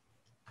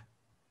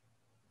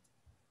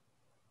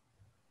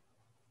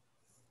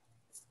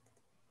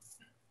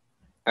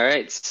 All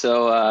right,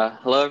 so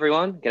hello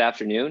everyone, good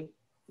afternoon.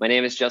 My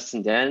name is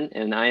Justin Denne,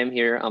 and I am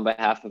here on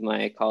behalf of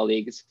my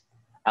colleagues,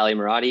 Ali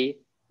Murati,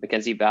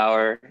 Mackenzie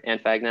Bauer, Anne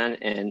Fagnan,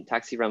 and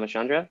Taxi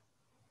Ramachandra.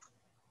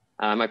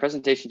 My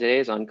presentation today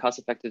is on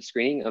cost-effective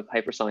screening of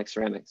hypersonic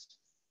ceramics.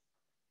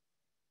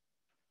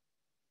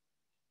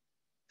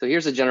 So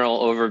here's a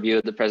general overview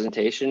of the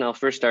presentation. I'll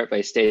first start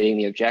by stating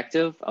the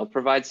objective. I'll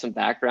provide some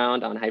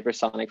background on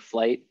hypersonic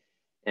flight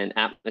and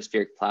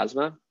atmospheric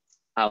plasma.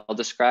 I'll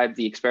describe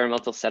the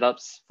experimental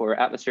setups for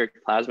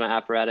atmospheric plasma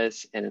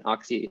apparatus and an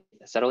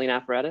oxyacetylene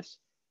apparatus.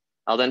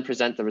 I'll then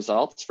present the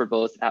results for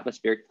both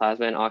atmospheric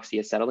plasma and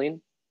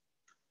oxyacetylene,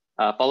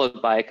 followed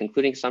by a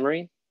concluding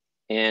summary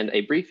and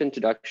a brief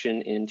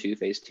introduction into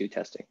phase 2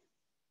 testing.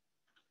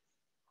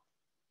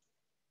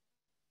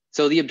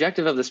 So the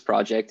objective of this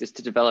project is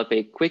to develop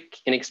a quick,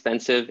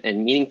 inexpensive,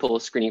 and meaningful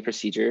screening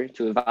procedure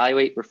to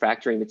evaluate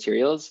refractory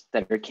materials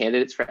that are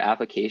candidates for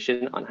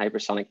application on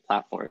hypersonic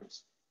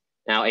platforms.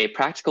 Now, a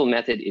practical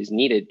method is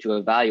needed to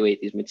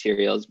evaluate these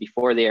materials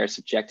before they are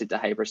subjected to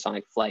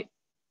hypersonic flight.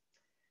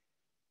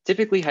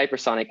 Typically,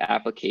 hypersonic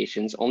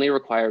applications only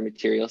require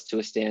materials to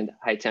withstand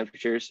high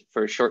temperatures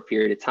for a short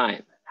period of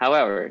time.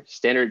 However,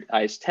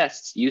 standardized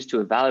tests used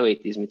to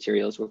evaluate these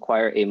materials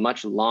require a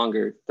much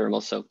longer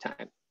thermal soak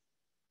time.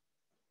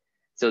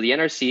 So the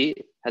NRC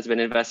has been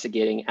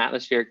investigating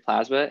atmospheric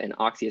plasma and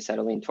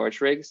oxyacetylene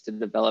torch rigs to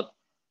develop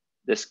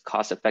this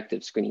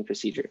cost-effective screening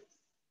procedure.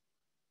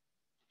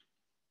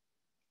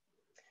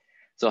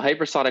 So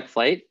hypersonic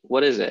flight,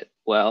 what is it?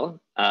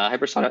 Well,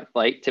 hypersonic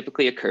flight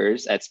typically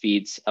occurs at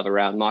speeds of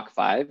around Mach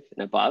 5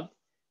 and above.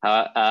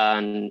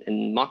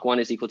 And Mach 1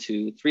 is equal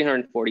to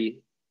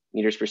 340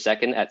 meters per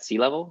second at sea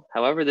level.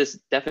 However, this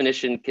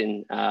definition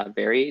can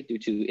vary due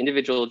to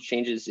individual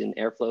changes in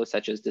airflow,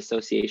 such as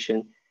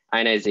dissociation,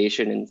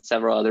 ionization, and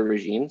several other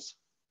regimes.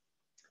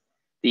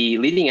 The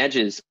leading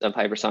edges of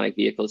hypersonic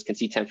vehicles can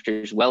see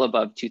temperatures well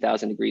above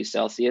 2000 degrees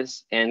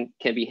Celsius and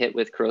can be hit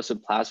with corrosive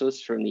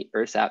plasmas from the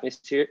Earth's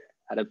atmosphere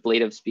at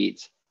ablative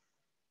speeds.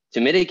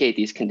 To mitigate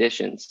these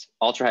conditions,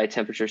 ultra-high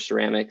temperature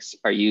ceramics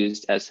are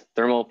used as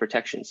thermal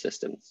protection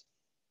systems.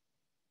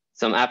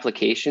 Some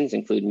applications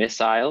include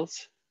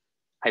missiles,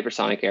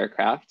 hypersonic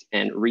aircraft,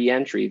 and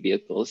re-entry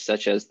vehicles,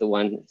 such as the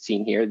one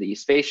seen here, the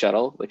Space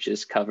Shuttle, which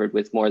is covered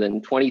with more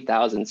than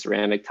 20,000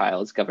 ceramic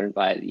tiles governed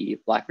by the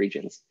black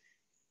regions.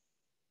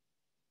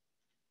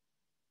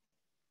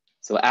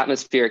 So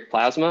atmospheric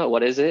plasma,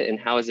 what is it and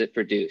how is it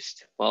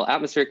produced? Well,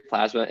 atmospheric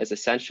plasma is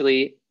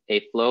essentially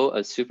a flow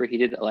of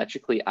superheated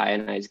electrically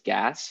ionized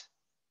gas.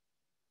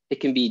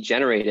 It can be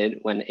generated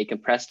when a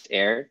compressed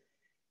air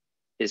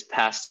is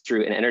passed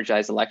through an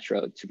energized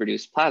electrode to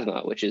produce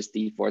plasma, which is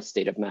the fourth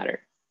state of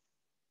matter.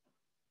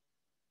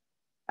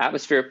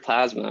 Atmospheric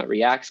plasma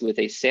reacts with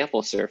a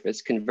sample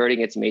surface,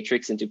 converting its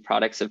matrix into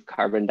products of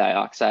carbon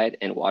dioxide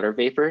and water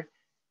vapor.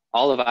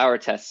 All of our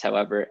tests,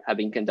 however, have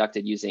been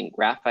conducted using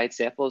graphite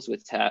samples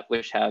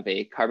which have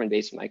a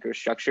carbon-based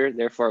microstructure.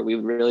 Therefore, we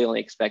would really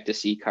only expect to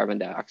see carbon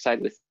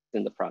dioxide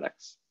within the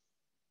products.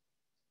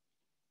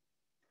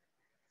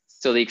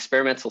 So the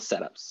experimental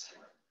setups.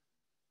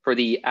 For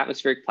the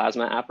atmospheric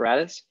plasma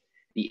apparatus,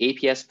 the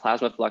APS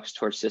plasma flux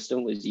torch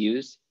system was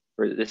used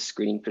for this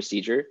screening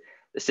procedure.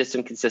 The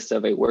system consists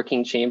of a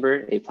working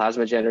chamber, a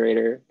plasma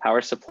generator,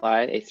 power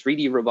supply, a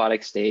 3D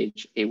robotic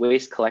stage, a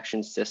waste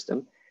collection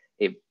system,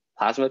 a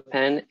plasma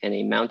pen, and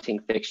a mounting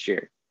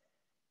fixture.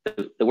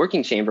 The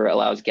working chamber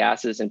allows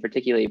gases and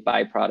particularly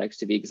byproducts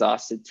to be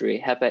exhausted through a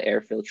HEPA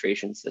air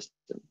filtration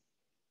system.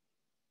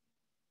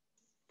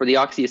 For the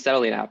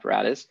oxyacetylene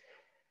apparatus,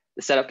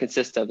 the setup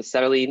consists of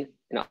acetylene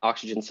and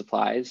oxygen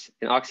supplies,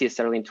 an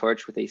oxyacetylene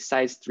torch with a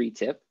size 3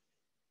 tip,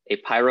 a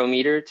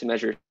pyrometer to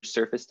measure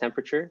surface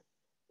temperature,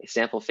 a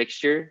sample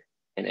fixture,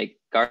 and a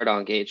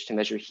Gardon gauge to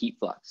measure heat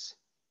flux.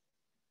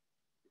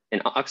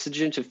 An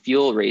oxygen to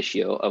fuel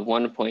ratio of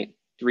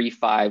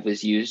 1.35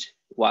 was used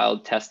while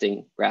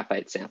testing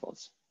graphite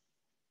samples.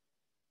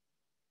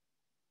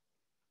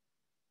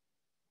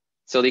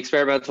 So the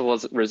experimental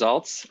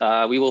results,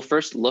 we will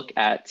first look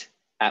at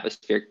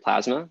atmospheric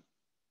plasma.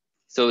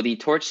 So the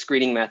torch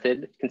screening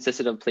method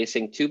consisted of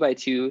placing 2 by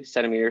 2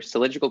 centimeter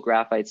cylindrical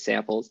graphite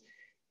samples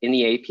in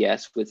the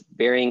APS with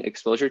varying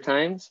exposure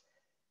times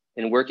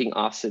and working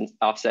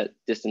offset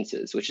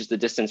distances, which is the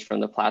distance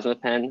from the plasma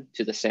pen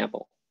to the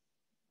sample.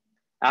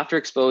 After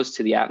exposed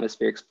to the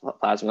atmospheric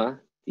plasma,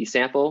 the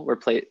samples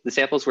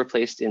were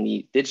placed in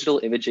the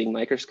digital imaging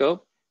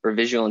microscope for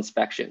visual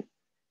inspection.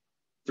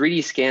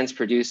 3D scans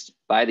produced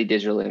by the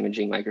digital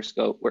imaging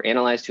microscope were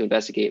analyzed to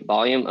investigate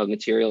volume of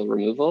material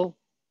removal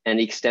and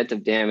the extent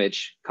of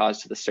damage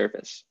caused to the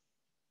surface.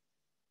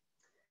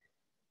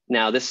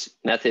 Now, this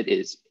method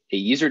is a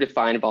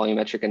user-defined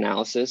volumetric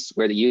analysis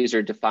where the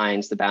user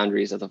defines the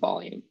boundaries of the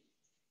volume.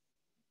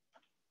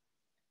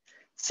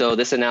 So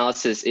this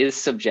analysis is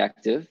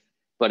subjective,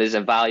 but is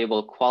a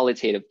valuable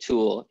qualitative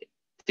tool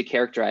to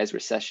characterize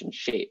recession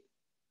shape.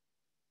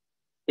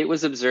 It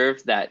was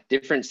observed that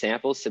different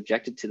samples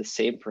subjected to the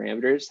same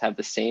parameters have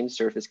the same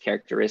surface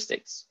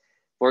characteristics.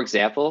 For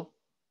example,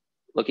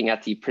 looking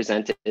at the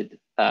presented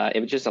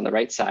images on the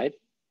right side,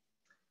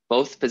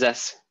 both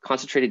possess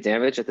concentrated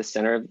damage at the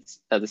center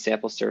of the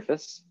sample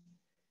surface.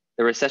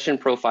 The recession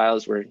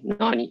profiles were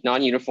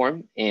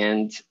non-uniform,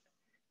 and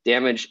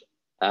damage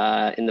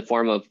in the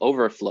form of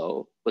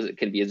overflow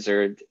could be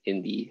observed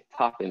in the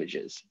top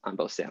images on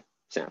both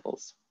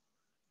samples.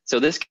 So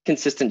this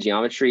consistent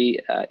geometry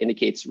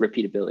indicates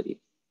repeatability.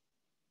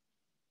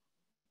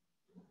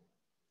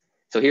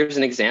 So here's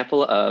an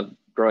example of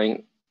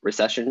growing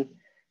recession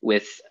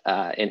with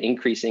an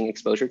increasing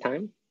exposure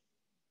time.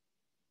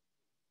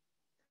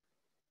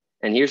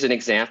 And here's an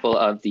example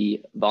of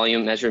the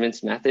volume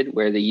measurements method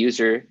where the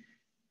user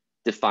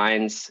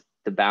defines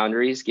the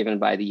boundaries given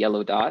by the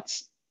yellow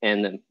dots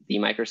and the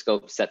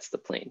microscope sets the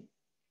plane.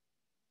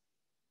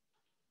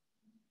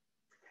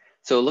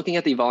 So looking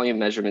at the volume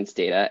measurements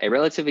data, a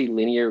relatively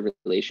linear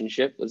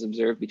relationship was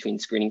observed between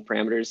screening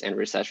parameters and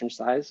recession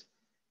size.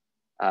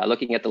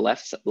 Looking at the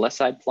left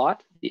side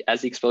plot,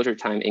 as the exposure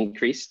time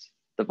increased,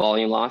 the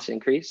volume loss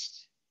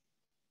increased.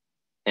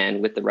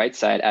 And with the right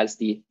side, as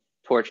the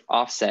torch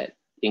offset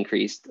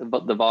increased,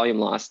 but the volume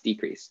loss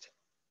decreased.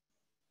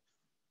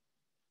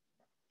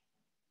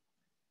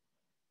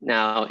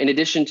 Now, in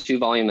addition to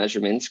volume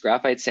measurements,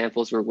 graphite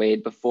samples were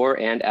weighed before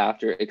and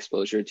after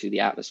exposure to the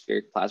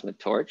atmospheric plasma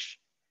torch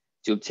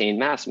to obtain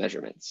mass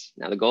measurements.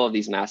 Now, the goal of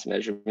these mass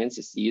measurements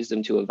is to use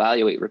them to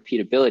evaluate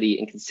repeatability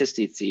and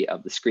consistency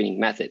of the screening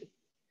method.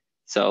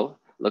 So,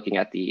 looking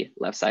at the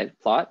left side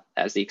plot,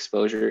 as the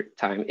exposure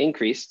time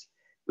increased,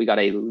 we got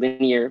a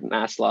linear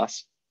mass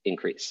loss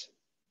increase.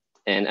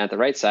 And at the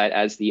right side,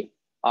 as the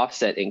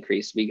offset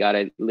increased, we got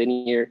a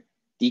linear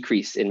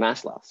decrease in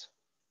mass loss.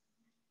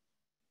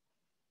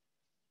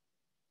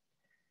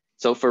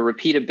 So for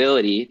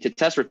repeatability, to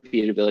test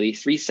repeatability,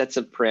 3 sets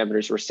of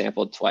parameters were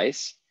sampled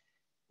twice.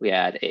 We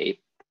had a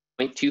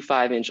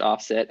 0.25 inch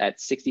offset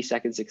at 60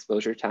 seconds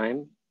exposure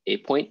time, a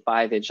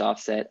 0.5 inch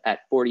offset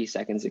at 40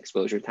 seconds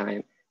exposure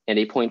time, and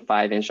a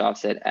 0.5 inch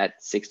offset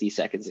at 60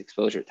 seconds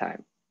exposure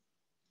time.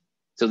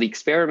 So the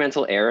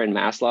experimental error and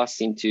mass loss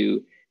seemed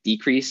to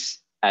decrease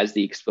as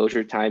the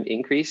exposure time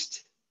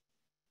increased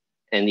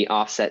and the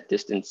offset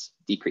distance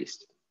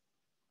decreased.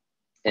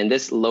 And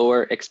this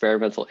lower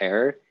experimental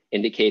error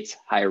indicates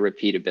higher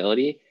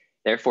repeatability.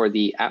 Therefore,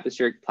 the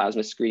atmospheric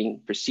plasma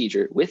screening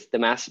procedure with the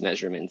mass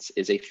measurements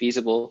is a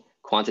feasible,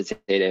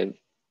 quantitative,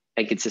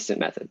 and consistent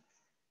method.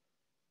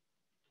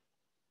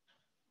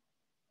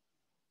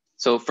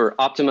 So for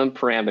optimum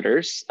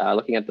parameters,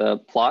 looking at the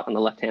plot on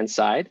the left-hand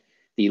side,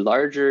 the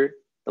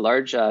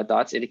large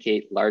dots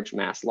indicate large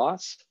mass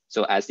loss.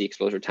 So as the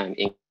exposure time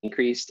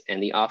increased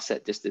and the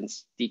offset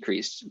distance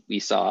decreased, we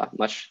saw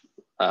much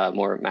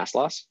more mass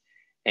loss.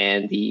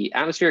 And the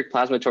atmospheric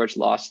plasma torch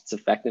lost its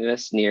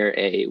effectiveness near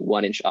a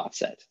 1-inch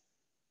offset.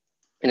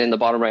 And in the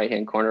bottom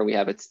right-hand corner, we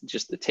have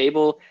just the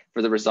table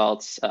for the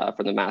results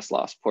for the mass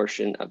loss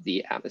portion of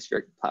the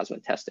atmospheric plasma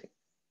testing.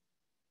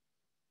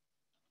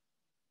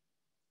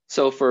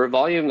 So for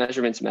volume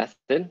measurements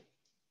method,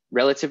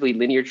 relatively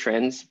linear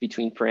trends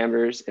between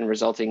parameters and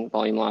resulting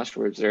volume loss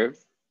were observed.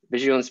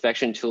 Visual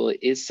inspection tool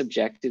is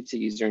subjective to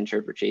user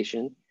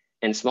interpretation,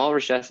 and small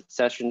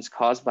recessions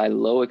caused by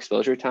low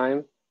exposure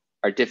time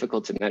are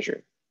difficult to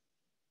measure.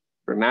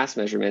 For mass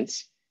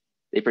measurements,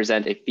 they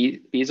present a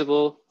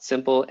feasible,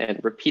 simple,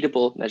 and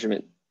repeatable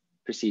measurement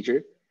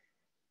procedure.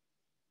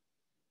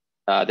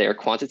 They are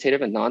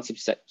quantitative and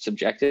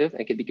non-subjective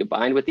and can be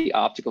combined with the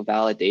optical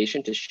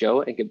validation to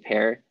show and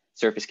compare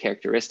surface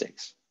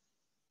characteristics.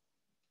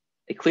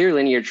 A clear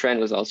linear trend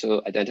was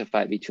also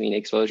identified between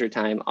exposure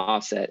time,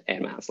 offset,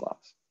 and mass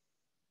loss.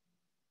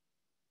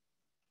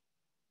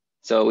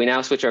 So we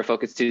now switch our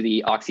focus to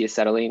the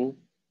oxyacetylene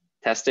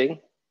testing.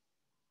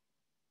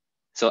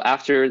 So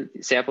after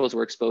samples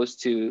were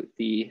exposed to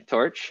the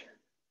torch,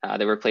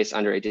 they were placed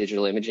under a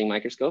digital imaging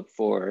microscope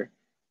for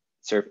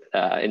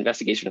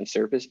investigation of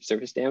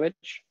surface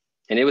damage.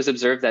 And it was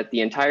observed that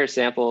the entire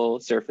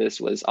sample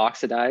surface was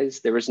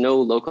oxidized. There was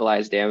no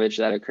localized damage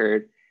that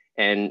occurred,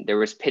 and there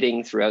was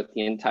pitting throughout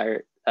the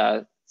entire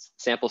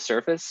sample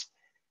surface.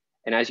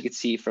 And as you can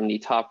see from the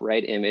top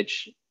right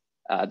image,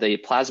 the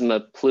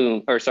plasma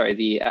plume, or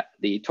sorry,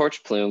 the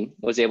torch plume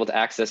was able to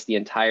access the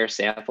entire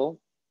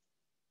sample.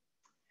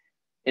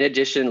 In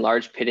addition,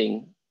 large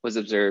pitting was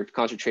observed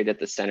concentrated at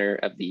the center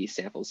of the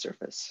sample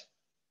surface.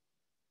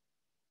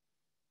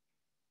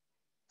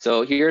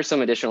 So here are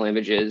some additional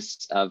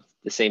images of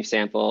the same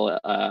sample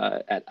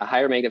at a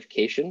higher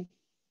magnification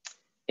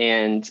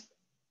and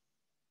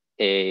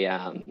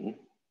some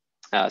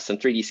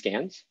 3D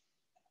scans.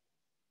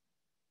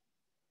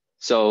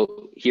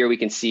 So here we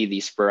can see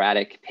the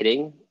sporadic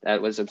pitting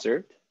that was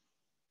observed.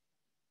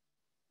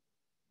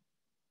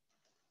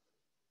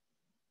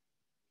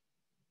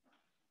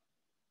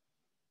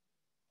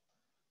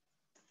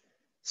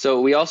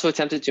 So we also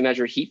attempted to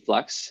measure heat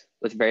flux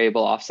with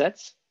variable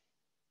offsets.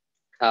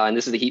 And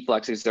this is the heat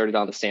flux exerted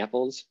on the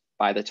samples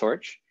by the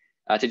torch.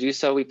 To do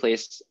so, we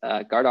placed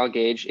a Gardon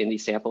gauge in the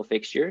sample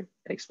fixture and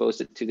exposed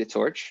it to the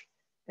torch.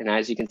 And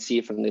as you can see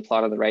from the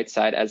plot on the right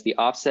side, as the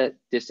offset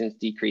distance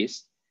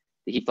decreased,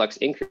 the heat flux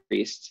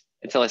increased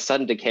until a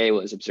sudden decay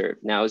was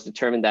observed. Now it was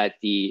determined that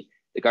the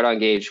Gardon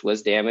gauge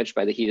was damaged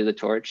by the heat of the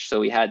torch. So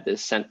we had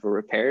this sent for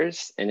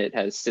repairs, and it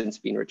has since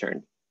been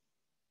returned.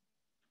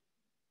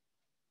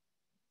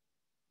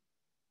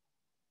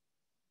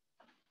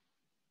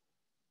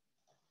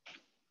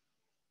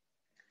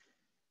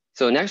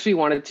 So next we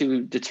wanted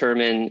to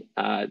determine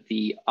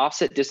the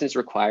offset distance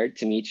required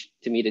to meet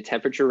a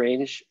temperature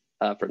range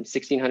from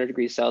 1600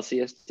 degrees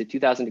Celsius to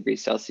 2000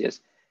 degrees Celsius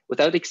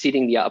without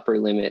exceeding the upper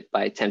limit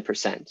by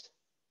 10%.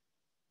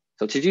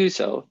 So to do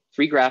so,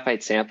 3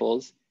 graphite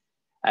samples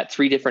at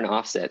 3 different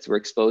offsets were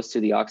exposed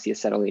to the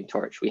oxyacetylene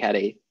torch. We had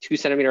a 2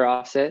 centimeter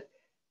offset,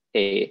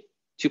 a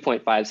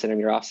 2.5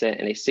 centimeter offset,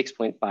 and a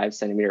 6.5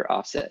 centimeter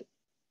offset.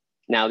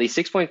 Now, the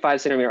 6.5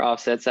 centimeter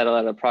offset settled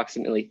at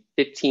approximately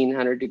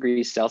 1500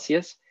 degrees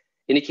Celsius,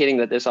 indicating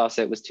that this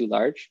offset was too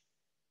large.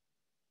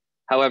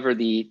 However,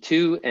 the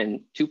 2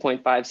 and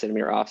 2.5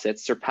 centimeter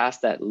offsets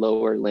surpassed that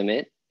lower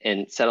limit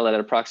and settled at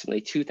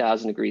approximately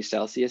 2000 degrees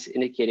Celsius,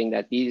 indicating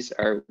that these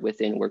are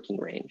within working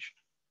range.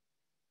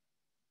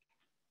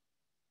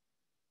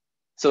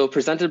 So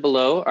presented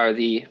below are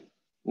the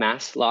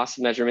mass loss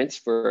measurements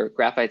for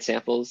graphite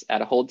samples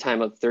at a hold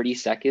time of 30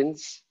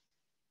 seconds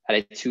at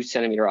a 2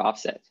 centimeter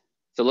offset.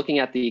 So looking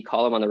at the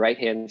column on the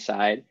right-hand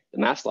side, the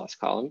mass loss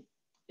column,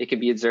 it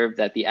can be observed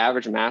that the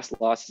average mass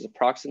loss is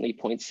approximately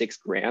 0.6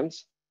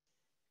 grams.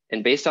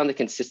 And based on the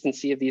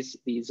consistency of these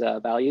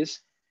values,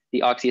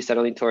 the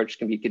oxyacetylene torch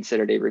can be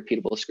considered a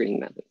repeatable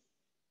screening method.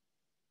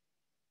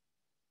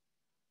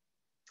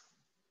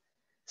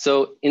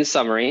 So in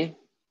summary,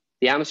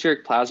 the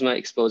atmospheric plasma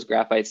exposed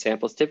graphite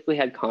samples typically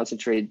had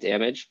concentrated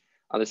damage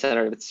on the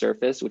center of its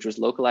surface, which was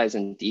localized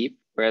and deep,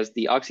 whereas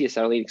the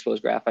oxyacetylene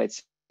exposed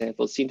graphite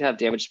samples seem to have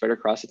damage spread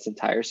across its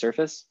entire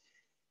surface.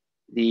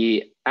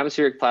 The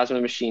atmospheric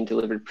plasma machine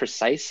delivered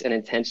precise and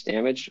intense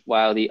damage,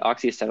 while the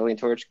oxyacetylene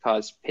torch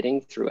caused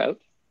pitting throughout.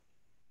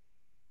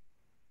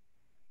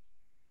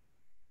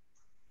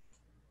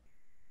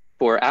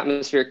 For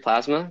atmospheric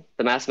plasma,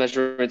 the mass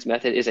measurements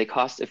method is a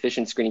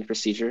cost-efficient screening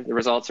procedure. The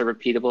results are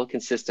repeatable,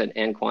 consistent,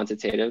 and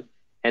quantitative.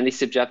 And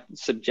the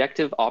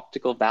subjective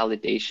optical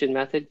validation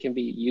method can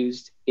be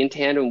used in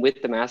tandem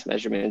with the mass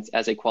measurements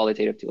as a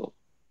qualitative tool.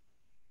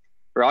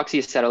 For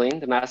oxyacetylene,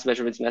 the mass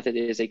measurements method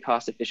is a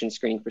cost-efficient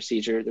screening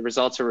procedure. The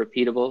results are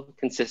repeatable,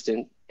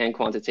 consistent, and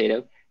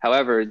quantitative.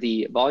 However,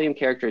 the volume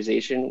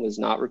characterization was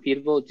not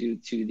repeatable due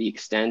to the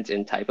extent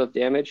and type of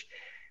damage,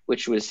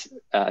 which was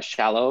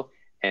shallow,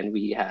 and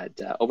we had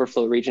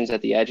overflow regions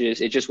at the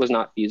edges. It just was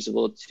not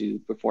feasible to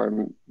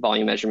perform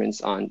volume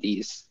measurements on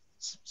these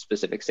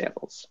specific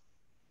samples.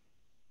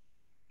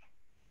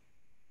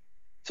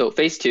 So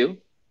phase 2,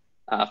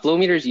 flow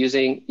meters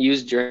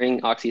used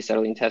during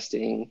oxyacetylene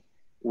testing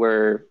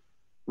were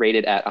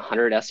rated at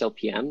 100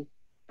 SLPM.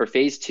 For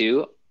phase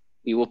 2,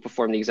 we will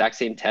perform the exact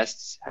same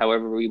tests.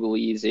 However, we will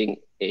be using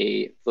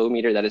a flow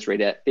meter that is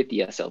rated at 50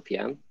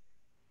 SLPM.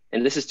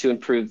 And this is to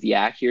improve the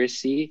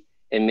accuracy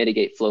and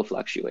mitigate flow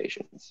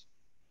fluctuations.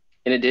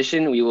 In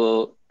addition, we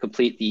will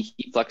complete the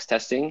heat flux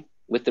testing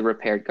with the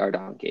repaired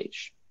Gardon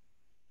gauge.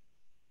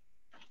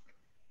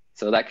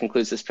 So that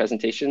concludes this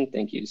presentation.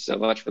 Thank you so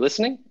much for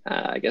listening.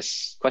 I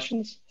guess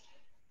questions?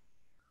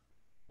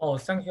 Oh,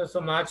 thank you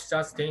so much,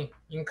 Justin.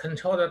 You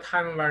control the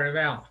time very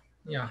well.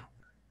 Yeah.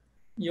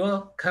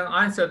 You can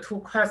answer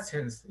 2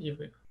 questions if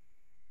you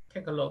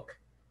take a look.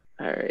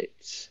 All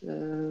right.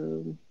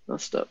 I'll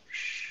stop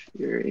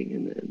sharing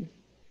and then.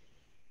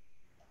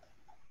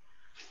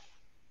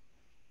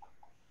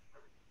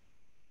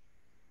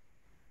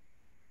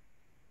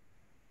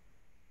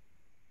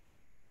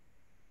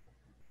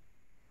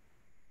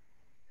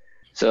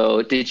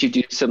 So did you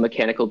do some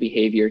mechanical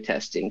behavior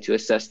testing to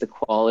assess the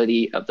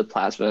quality of the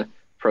plasma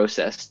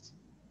processed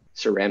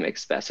ceramic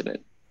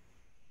specimen?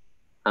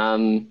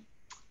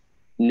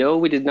 No,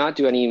 we did not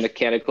do any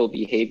mechanical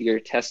behavior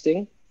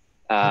testing.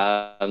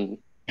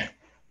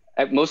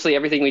 Mostly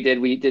everything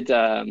we did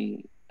a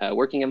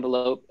working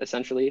envelope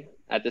essentially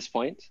at this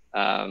point.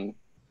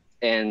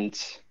 And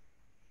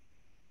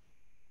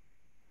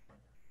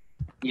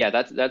yeah,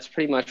 that's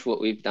pretty much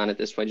what we've done at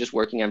this point, just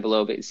working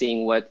envelope,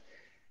 seeing what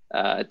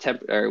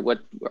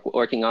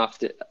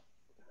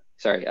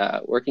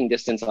working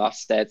distance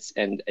offsets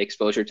and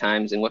exposure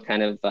times and what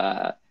kind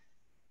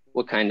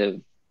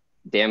of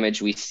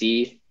damage we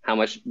see, how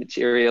much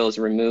material is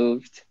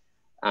removed,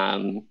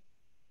 and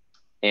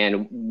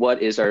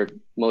what is our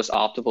most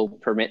optimal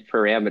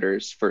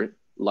parameters for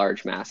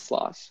large mass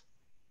loss.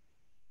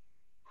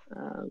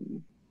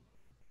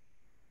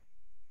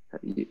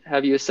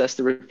 Have you assessed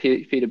the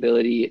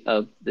repeatability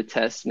of the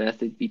test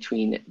method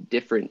between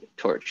different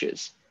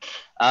torches?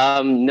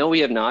 No, we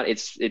have not.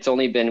 It's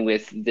only been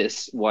with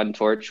this one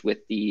torch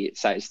with the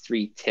size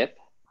 3 tip.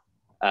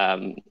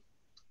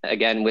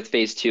 Again, with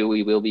phase 2,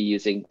 we will be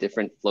using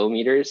different flow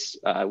meters,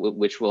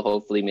 which will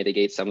hopefully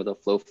mitigate some of the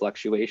flow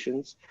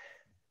fluctuations.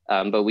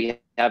 But we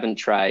haven't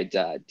tried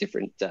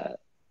different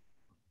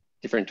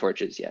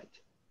torches yet.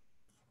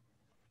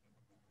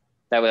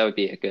 That would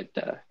be a good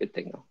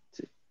thing though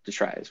to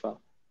try as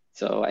well.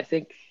 So I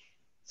think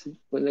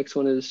the next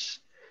one is.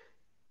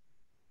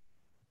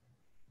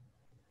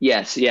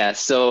 Yes, yeah.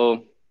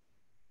 So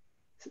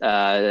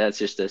that's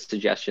just a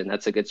suggestion.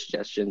 That's a good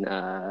suggestion.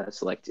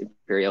 Select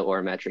imperial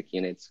or metric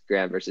units,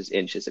 gram versus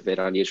inch is a bit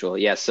unusual.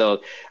 Yeah,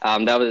 so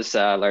that was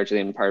largely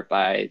in part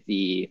by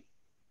the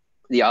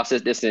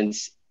offset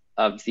distance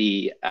of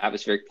the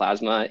atmospheric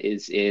plasma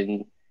is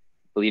in,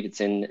 I believe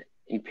it's in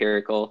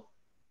empirical,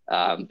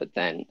 but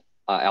then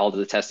all of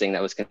the testing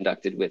that was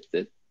conducted with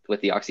the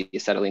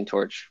oxyacetylene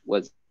torch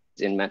was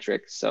in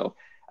metric. So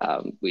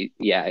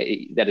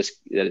that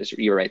is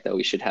you're right though,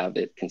 we should have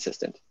it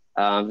consistent.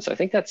 So I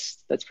think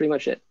that's pretty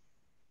much it.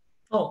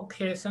 Oh,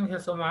 okay, thank you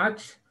so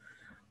much.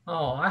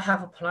 Oh, I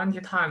have plenty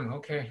of time.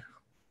 Okay.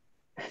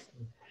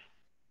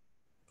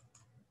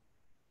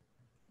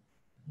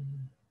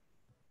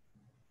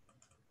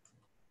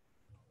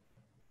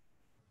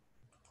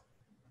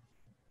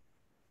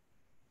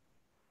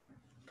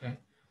 Okay.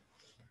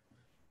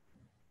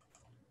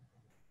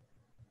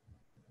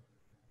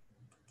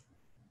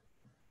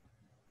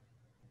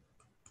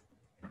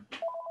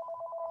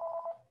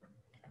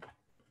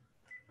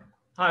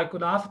 Hi,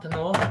 good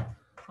afternoon.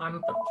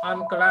 I'm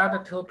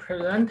glad to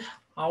present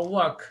our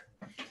work.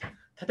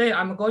 Today,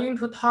 I'm going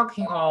to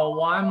talking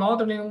one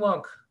modeling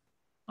work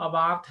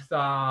about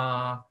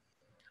the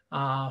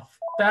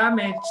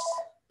damage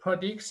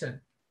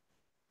prediction.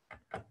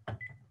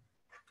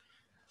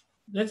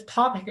 This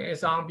topic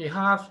is on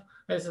behalf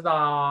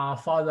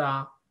for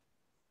the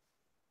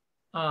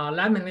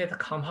laminated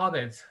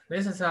composites.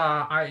 This is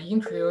I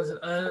introduced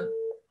an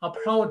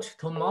approach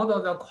to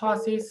model the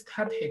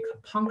quasi-static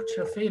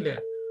puncture failure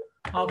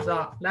of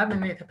the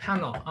laminated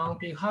panel on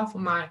behalf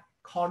of my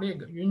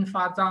colleague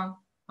Yunfa Zhang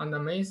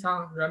and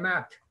Mei-san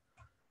Ramat.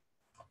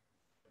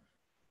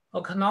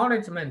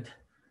 Acknowledgement: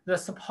 the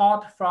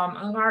support from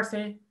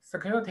NRC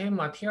Security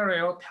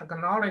Material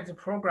Technology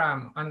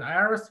Program and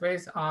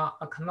Aerospace are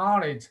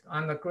acknowledged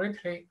and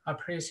greatly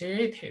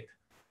appreciated.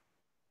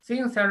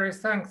 Sincere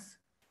thanks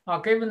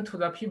are given to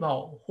the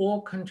people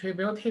who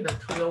contributed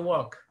to the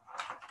work.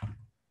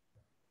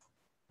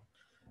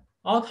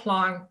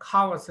 Outline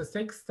covers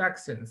 6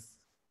 sections,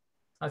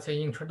 as an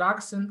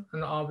introduction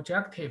and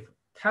objective,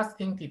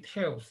 testing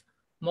details,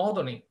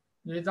 modeling,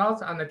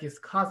 results and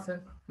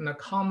discussion, and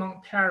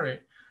commentary,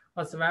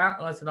 as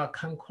well as the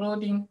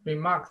concluding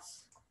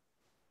remarks.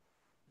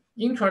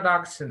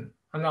 Introduction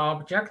and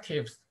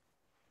objectives.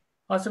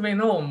 As we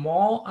know,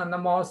 more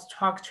and more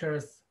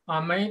structures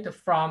are made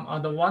from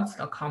advanced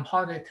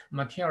composite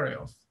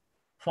materials.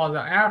 For the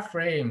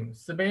airframe,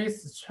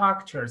 space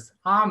structures,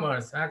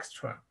 armors,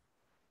 etc.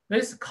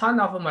 This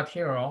kind of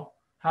material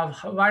have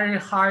very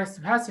high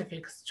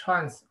specific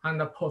strength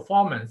and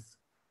performance.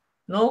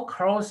 No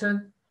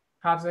corrosion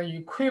has the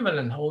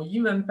equivalent or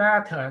even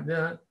better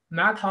than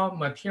metal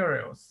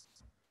materials.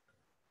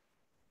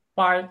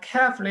 By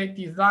carefully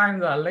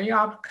designing the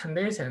layup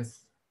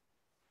conditions,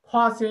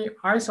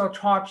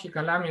 quasi-isotropic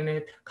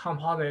laminate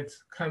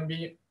composites can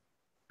be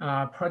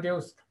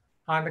produced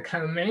and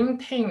can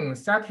maintain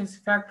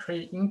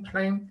satisfactory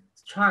in-plane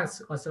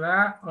strength as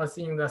well as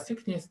in the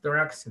thickness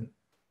direction.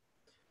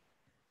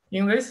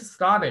 In this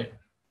study,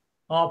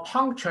 a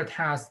puncture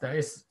test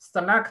is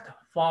selected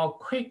for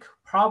quick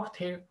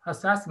property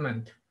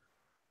assessment.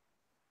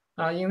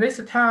 In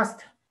this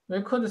test,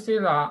 we could see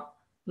the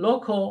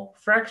local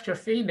fracture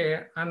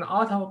failure and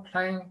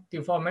out-of-plane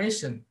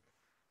deformation.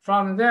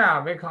 From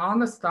there, we can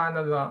understand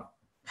the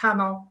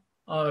panel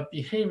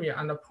behavior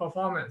and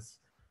performance.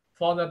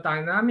 For the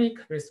dynamic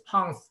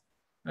response,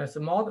 is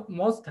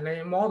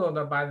mostly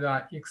modeled by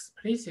the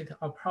explicit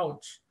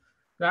approach.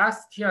 There's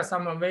still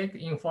some vague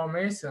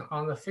information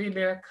on the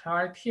failure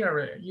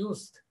criteria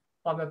used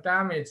for the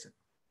damage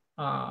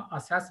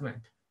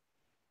assessment.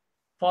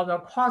 For the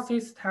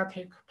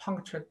quasi-static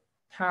puncture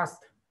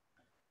test,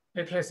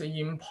 it is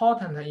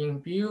important in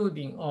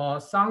building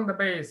a sound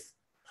base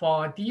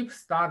for a deep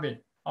study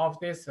of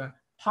this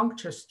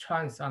puncture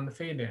strength and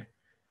failure.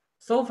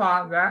 So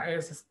far, there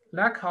is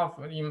lack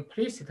of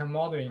implicit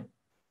modeling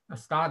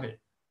study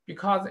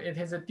because it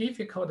is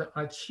difficult to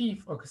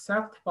achieve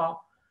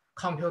acceptable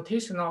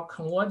computational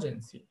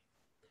convergence.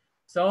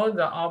 So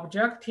the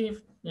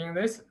objective in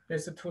this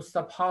is to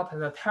support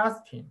the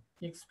testing,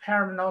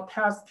 experimental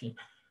testing,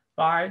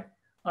 by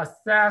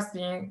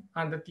assessing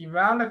and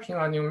developing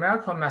a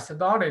numerical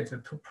methodology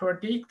to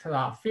predict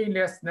the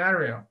failure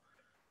scenario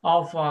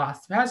of a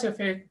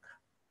specific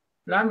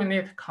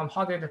laminate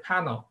composite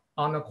panel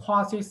on a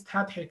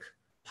quasi-static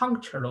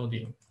puncture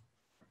loading.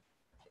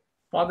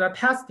 For the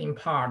testing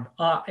part,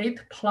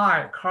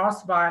 8-ply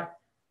cross-buy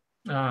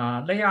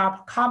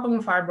layup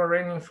carbon fiber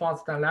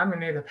reinforced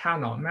laminate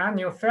panel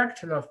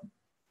manufactured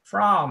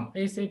from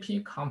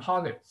ACP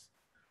composites.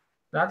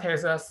 That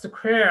is a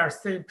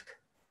square-shaped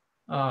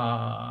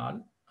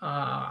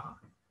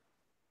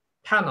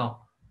panel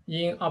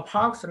in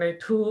approximately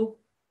 2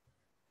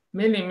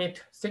 mm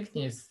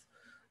thickness.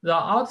 The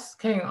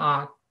outskin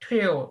are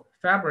twill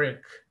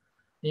fabric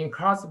in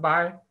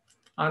cross-buy,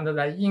 and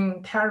the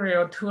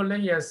interior 2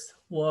 layers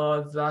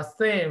was the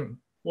same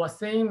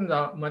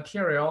the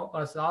material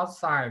as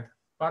outside,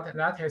 but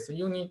that is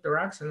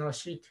unidirectional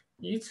sheet.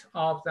 Each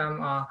of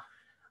them are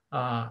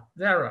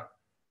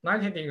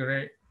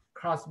 90-degree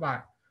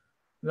cross-buy.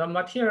 The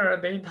material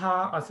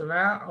data as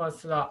well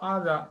as the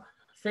other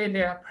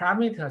failure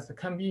parameters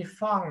can be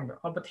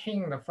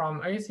obtained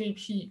from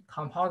ACP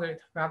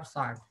composite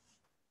website.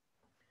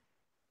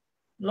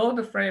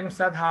 Load frame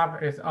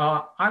setup is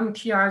a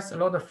MTS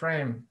load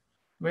frame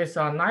with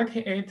a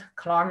 98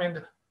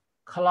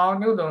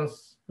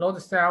 kilonewtons load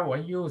cell were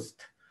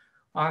used,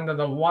 and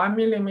the 1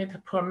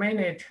 mm per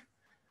minute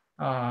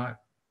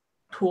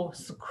to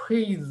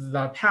squeeze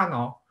the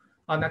panel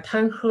on a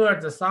 10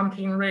 Hz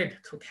sampling rate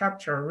to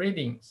capture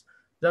readings.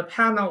 The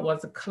panel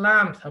was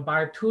clamped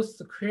by 2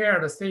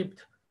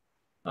 square-shaped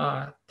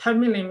 10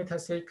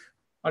 mm thick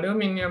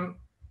aluminum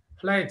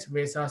plates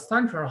with a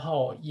central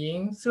hole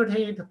in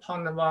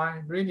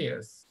 38.1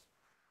 radius.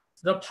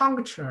 The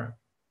puncture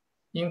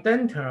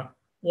indenter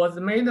was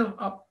made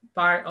up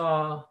by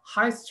a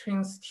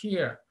high-strength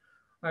steel.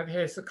 It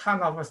is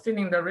kind of a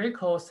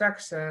cylindrical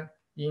section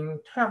in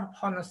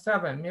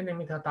 12.7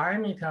 mm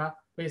diameter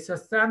with a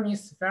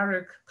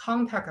semi-spheric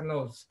contact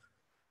nose.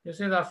 You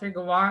see the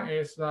figure 1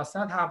 is the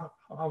setup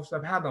of the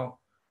panel.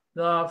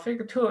 The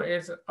figure 2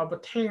 is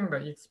obtained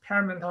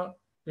experimental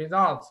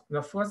results.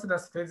 The first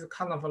stage is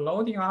kind of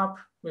loading up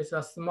with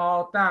a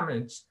small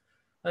damage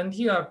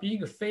until a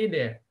big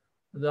failure.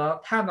 The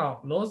panel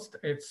lost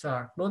its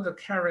load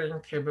carrying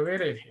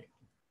capability.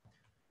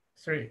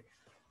 3.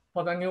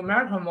 For the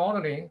numerical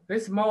modeling,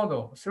 this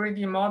model,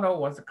 3D model,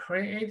 was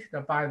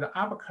created by the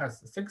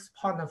Abacus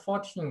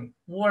 6.14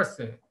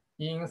 version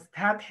in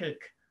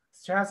static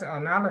stress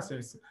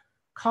analysis.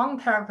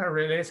 Contact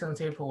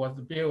relationship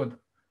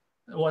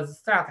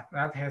was set,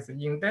 that is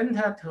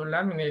indenter to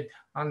laminate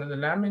and the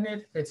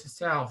laminate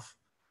itself.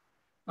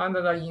 And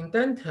the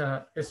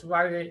indenter is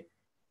very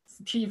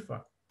stiff,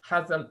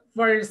 has a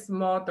very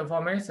small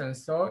deformation,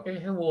 so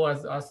it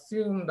was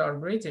assumed a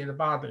rigid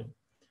body.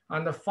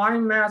 And the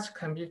fine mesh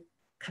can be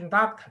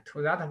conducted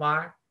to that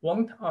one,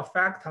 won't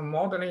affect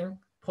modeling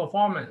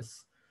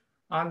performance.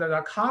 And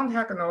the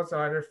contact nodes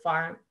are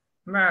refined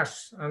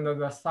mesh, and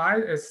the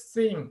size is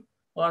same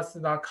as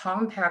the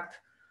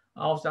contact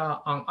of the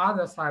on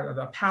other side of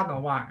the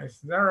panel one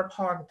is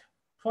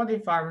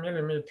 0.45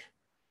 millimeter.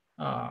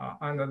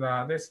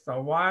 And this is the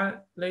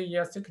one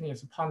layer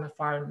thickness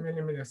 0.5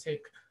 millimeter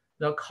thick.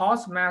 The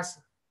coarse mass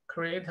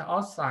created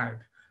outside.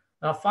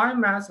 The fine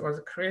mass was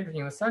created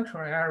in the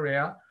central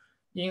area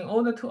in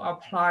order to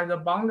apply the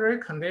boundary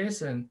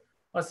condition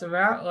as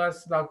well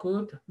as the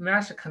good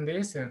mesh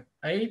condition.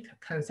 8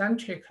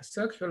 concentric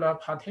circular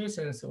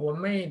partitions were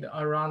made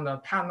around the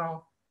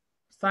panel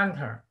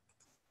center.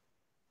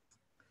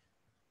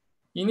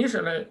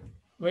 Initially,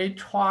 we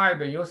tried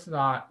to use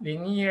the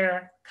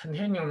linear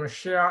continuum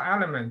shell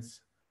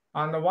elements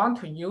and want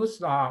to use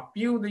the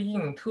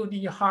built-in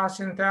 2D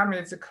Hessian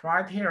damage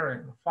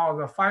criterion for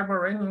the fiber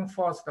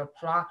reinforced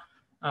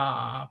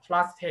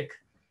plastic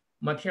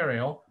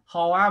material.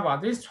 However,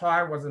 this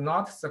try was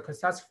not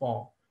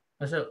successful.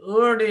 As an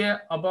early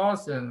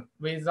abortion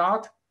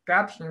without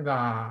getting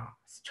the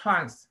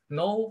strength,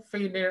 no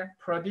failure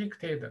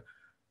predicted.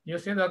 You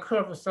see the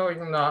curve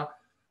showing the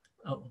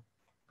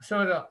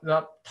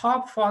the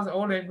top force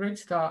only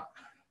reached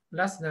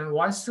less than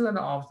 1/3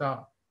 of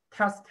the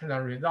tested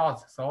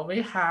results. So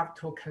we have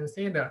to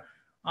consider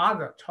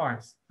other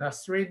choice, the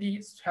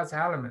 3D stress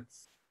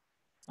elements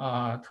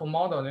to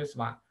model this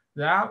one.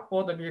 There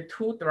would be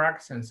 2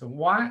 directions.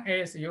 One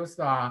is use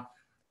the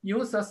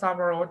user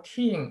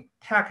subroutine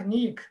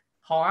technique.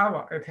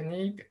 However, it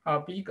needs a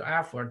big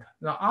effort.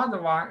 The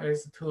other one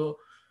is to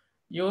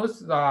use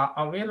the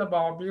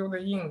available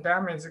built-in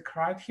damage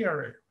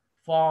criteria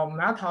for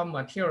metal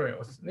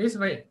materials. This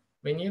way,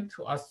 we need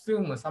to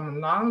assume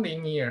some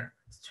nonlinear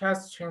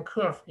stress strain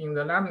curve in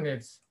the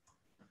laminates.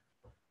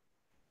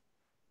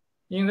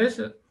 In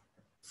this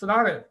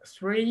study,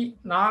 3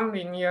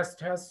 nonlinear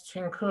stress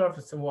strain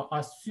curves were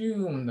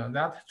assumed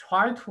that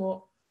try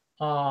to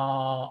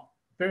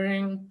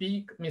bring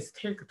big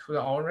mistake to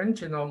the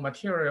original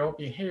material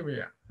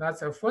behavior. That's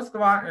the first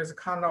one is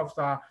kind of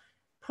the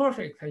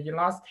perfect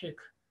elastic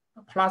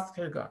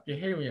plastic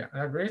behavior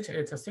that reach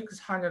its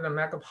 600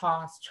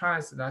 megapascal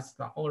strength. That's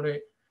the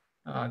only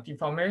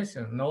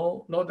deformation,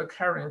 no load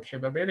carrying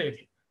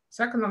capability.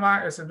 Second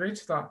one is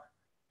reached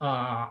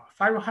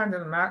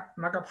 500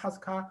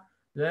 megapascal.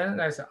 Then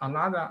there's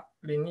another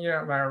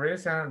linear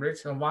variation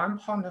reached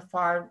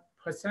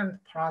 1.5%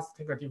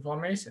 plastic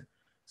deformation.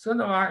 Third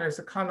one is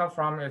kind of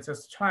from its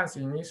strength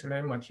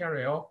initially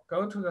material,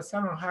 go to the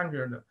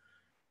 700,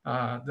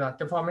 the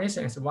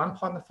deformation is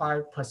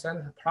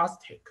 1.5%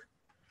 plastic.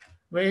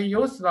 We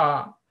use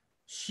the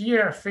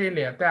shear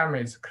failure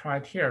damage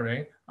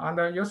criterion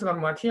and use the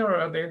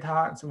material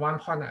data as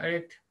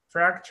 1.8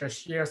 fracture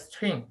shear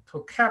strain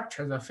to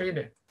capture the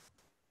failure.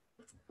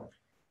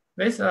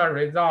 These are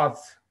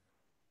results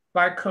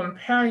by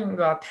comparing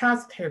the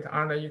tested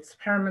and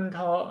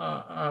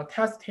experimental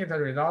tested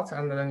results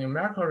and the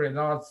numerical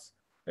results.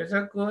 It's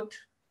a good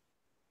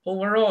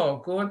overall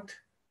good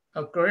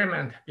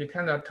agreement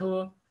between the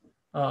 2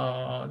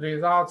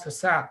 results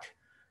set.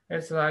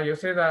 It's you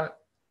see the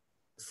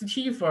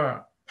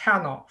stiffer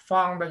panel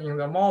found in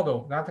the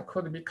model that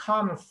could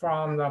become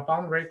from the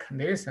boundary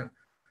condition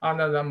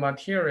under the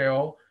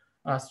material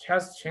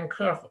stress strain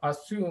curve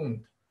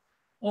assumed.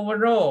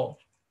 Overall,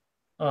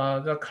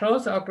 the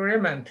close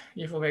agreement,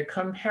 if we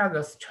compare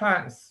the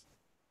strengths,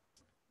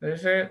 they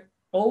say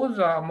all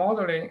the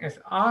modeling is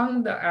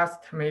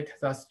underestimate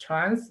the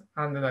strength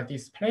and the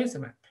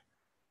displacement.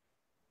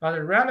 But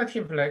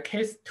relatively,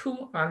 case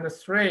 2 and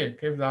 3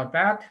 give the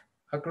bad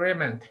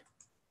agreement.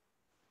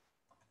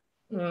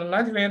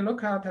 Let me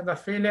look at the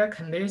failure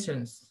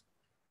conditions.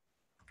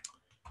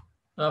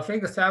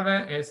 Figure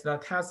 7 is the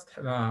test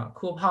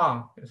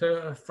coupon.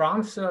 The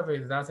front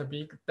surface, that's a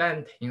big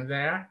dent in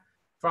there.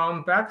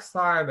 From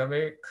backside,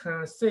 we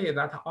can see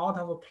that out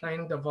of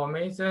plane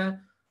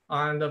deformation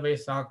and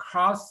with a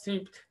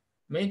cross-shaped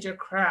major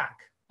crack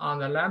on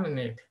the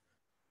laminate.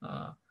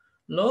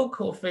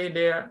 Local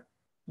failure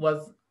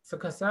was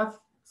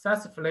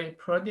successfully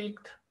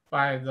predicted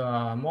by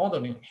the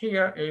modeling.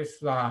 Here is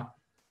the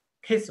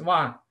case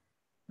 1,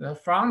 the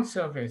front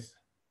surface,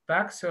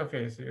 back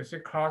surface, you see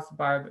crossed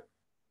by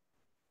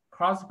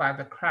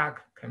the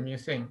crack can be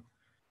seen.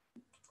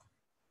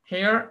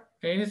 Here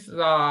is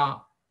the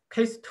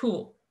case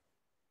 2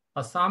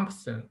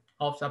 assumption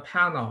of the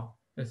panel.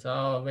 Is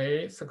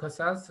we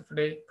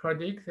successfully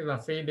predicted the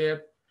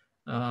failure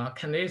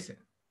condition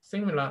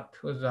similar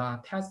to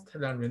the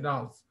tested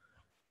results.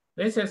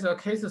 This is a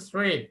case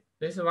 3.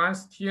 This one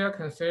still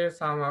can see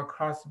some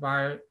crossed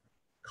by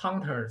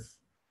counters.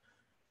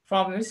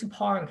 From this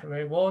point,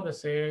 we would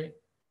say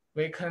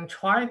we can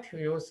try to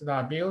use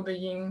the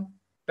built-in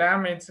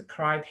damage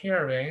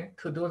criterion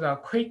to do the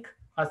quick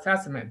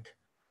assessment.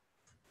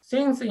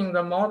 Since in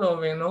the model,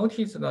 we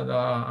noticed that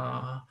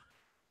the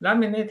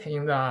laminate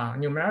in the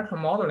numerical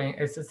modeling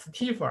is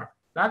stiffer.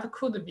 That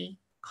could be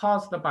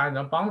caused by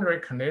the boundary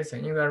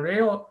condition. In the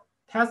real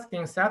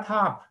testing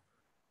setup,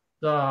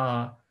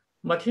 the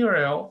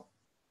material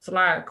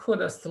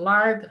could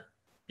slide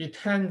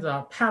between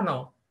the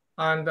panel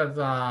and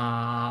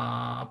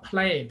the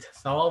plate.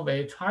 So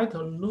we try to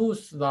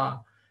lose the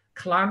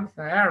clamped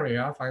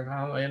area, for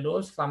example, we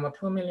lose some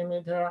 2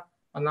 millimeter,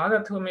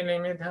 another 2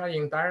 millimeter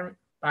in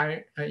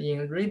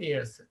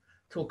radius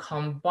to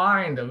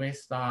combine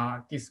with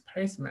the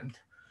displacement.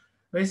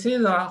 We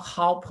see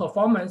how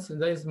performance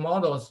these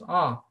models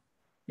are.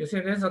 You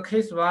see this is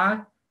case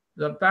one,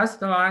 the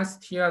best one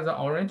still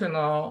the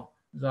original,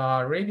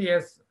 the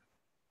radius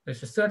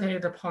is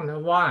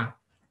 38.1.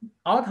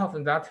 Out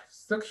of that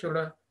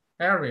circular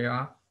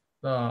area,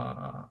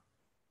 the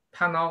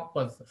panel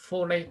was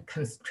fully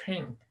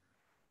constrained.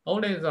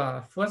 Only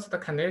the first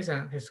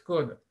condition is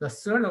good. The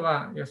third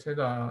one, you see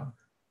the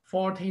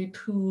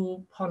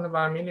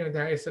 42.1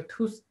 millimeter is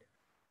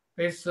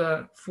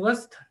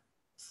first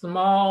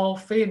small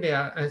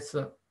failure is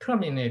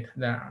terminate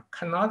there,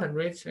 cannot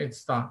reach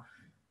its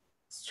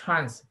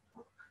strength.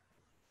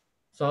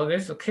 So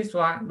this case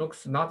one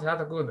looks not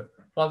that good.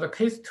 For the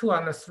case 2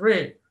 and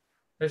 3,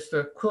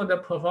 it could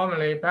perform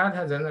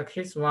better than the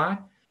case 1,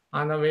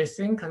 and we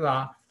think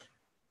the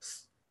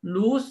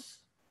loose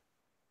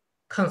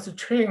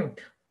constraint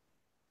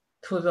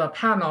to the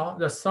panel,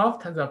 the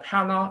softer the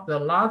panel, the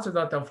larger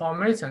the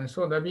deformation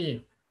should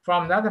be.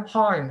 From that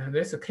point,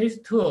 this case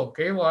 2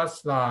 gave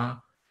us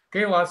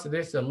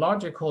this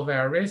logical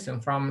variation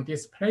from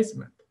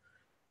displacement.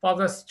 For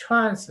the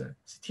strength,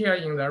 still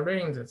in the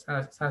range,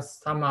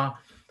 has some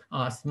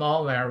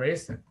small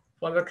variation.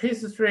 For the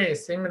case 3,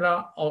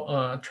 similar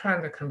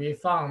trend can be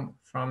found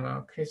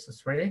from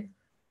case 3.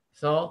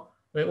 So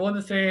we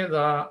would say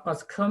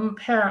as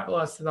compared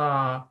with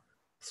the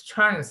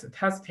strength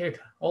tested,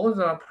 all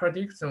the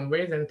prediction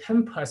within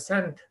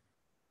 10%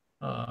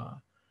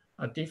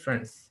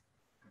 difference.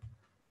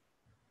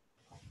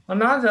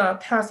 Another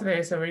test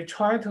is we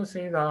try to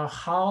see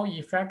how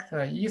effect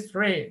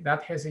E3,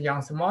 that is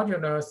Young's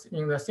modulus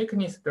in the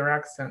thickness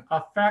direction,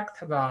 affect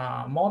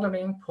the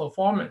modeling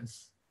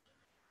performance.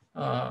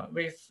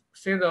 We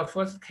see the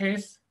first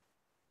case,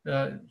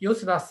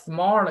 use the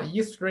small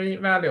E3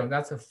 value,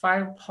 that's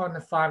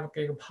 5.5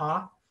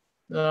 gigapar.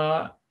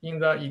 In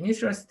the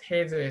initial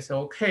stage, it's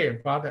okay,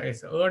 but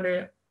it's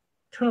early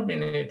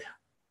terminate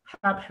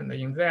happened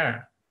in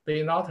there,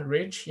 but not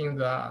reaching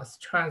the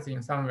strength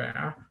in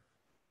somewhere.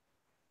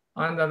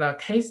 Under the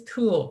case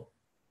 2,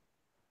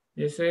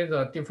 you see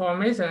the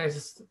deformation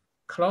is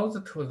close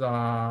to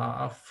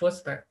the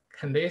first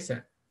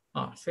condition.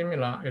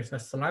 Similar,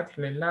 it's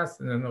slightly less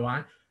than the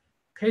 1.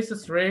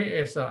 Case 3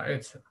 is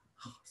it's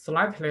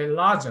slightly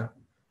larger.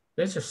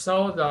 This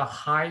shows the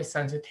high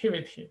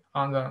sensitivity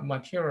on the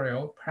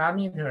material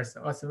parameters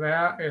as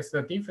well as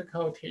the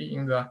difficulty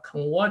in the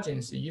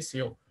convergence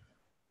issue.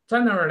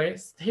 Generally,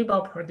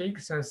 stable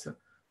predictions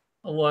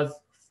was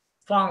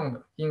found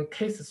in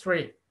case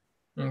 3.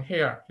 In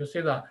here, you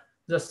see the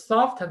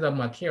softer the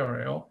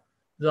material,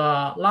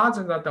 the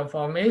larger the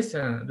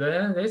deformation,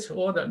 then this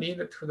would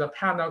lead to the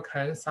panel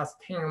can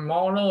sustain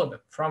more load.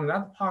 From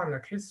that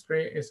point, case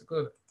 3 is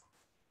good.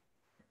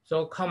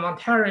 So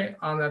commentary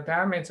on the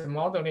damage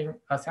modeling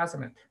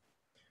assessment.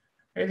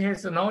 It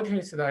is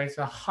noticed that it's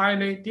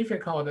highly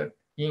difficult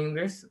in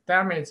this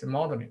damage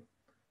modeling.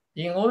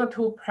 In order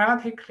to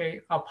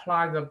practically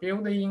apply the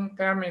built-in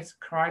damage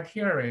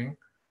criterion,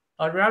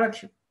 a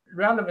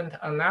relevant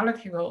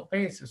analytical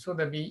base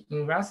should be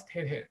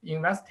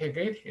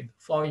investigated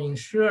for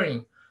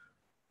ensuring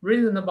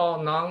reasonable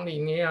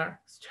nonlinear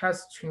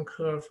stress strain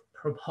curve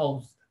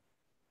proposed.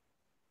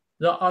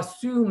 The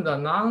assumed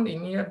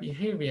nonlinear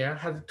behavior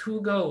has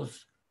 2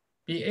 goals: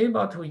 be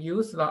able to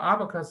use the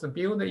Abacus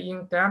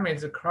built-in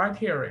damage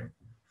criterion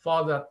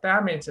for the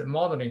damage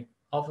modeling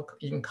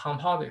in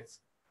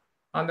composites,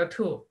 and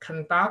 2,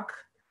 conduct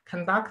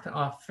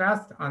a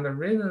fast and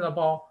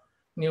reasonable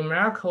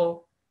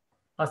numerical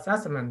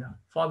assessment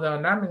for the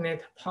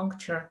laminate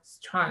puncture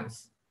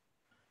strength.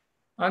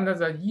 Under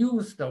the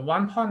used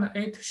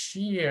 1.8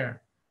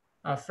 shear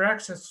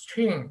fraction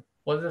string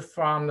was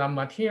from the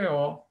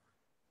material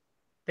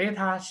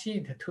data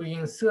sheet to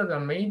insert the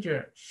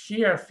major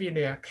shear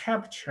failure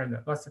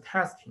captured as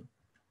testing.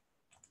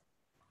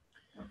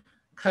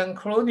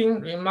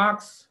 Concluding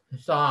remarks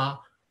are,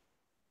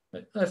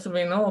 as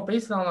we know,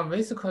 based on the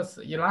viscous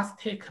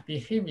elastic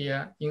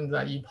behavior in the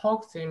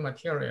epoxy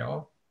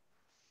material,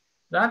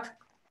 that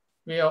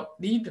will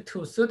lead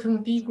to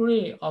certain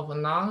degree of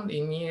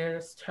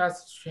nonlinear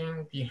stress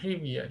strain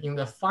behavior in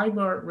the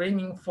fiber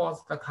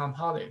reinforced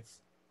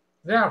composites.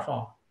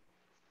 Therefore,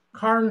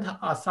 current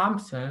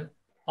assumption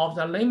of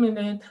the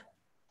limited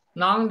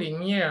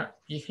nonlinear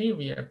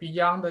behavior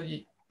beyond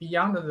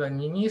the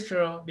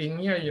initial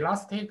linear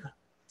elastic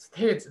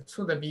state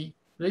should be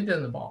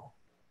reasonable.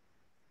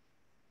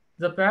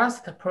 The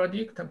best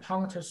predict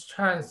puncture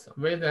strength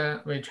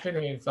within retreat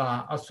is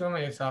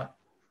assuming it's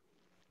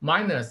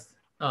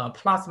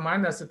plus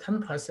minus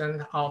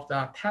 10% of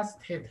the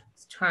tested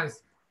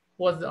strength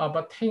was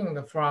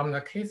obtained from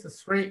the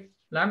case 3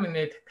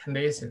 laminate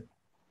condition.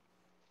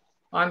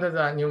 And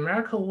the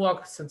numerical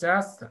work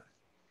suggests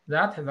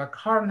that the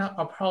current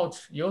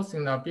approach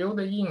using the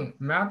built-in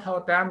metal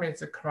damage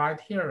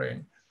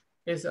criterion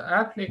is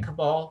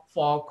applicable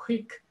for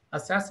quick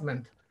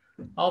assessment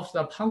of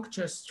the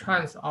puncture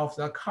strength of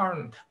the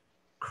current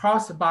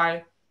crossed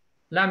by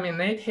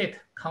laminated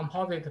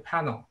composite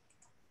panel.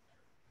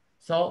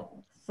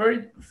 So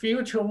for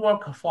future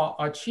work for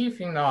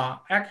achieving the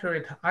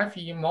accurate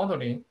FE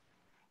modeling,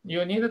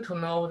 you need to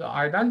know the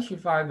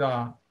identify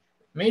the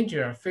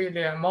major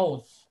failure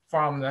modes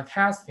from the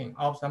testing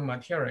of the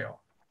material.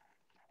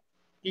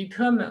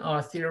 Determine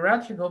a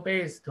theoretical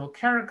base to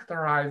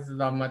characterize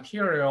the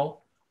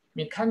material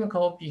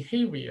mechanical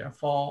behavior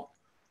for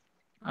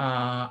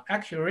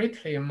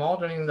accurately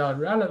modeling the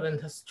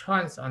relevant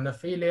strengths and the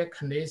failure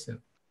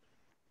condition.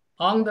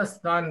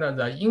 Understand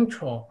the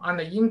intro and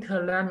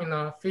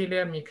interlaminar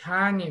failure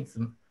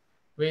mechanism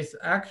with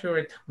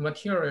accurate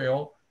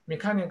material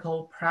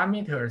mechanical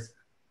parameters,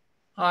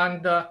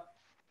 and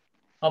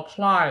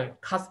apply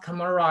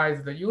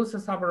customized user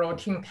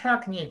subroutine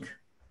technique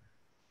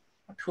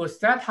to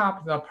set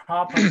up the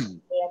proper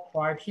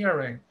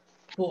criteria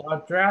to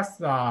address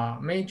the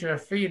major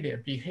failure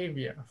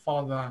behavior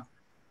for the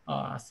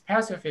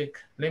specific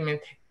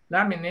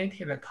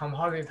laminated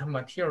composite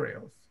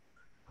materials.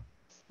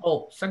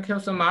 Oh, thank you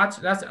so much.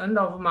 That's the end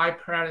of my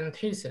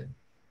presentation.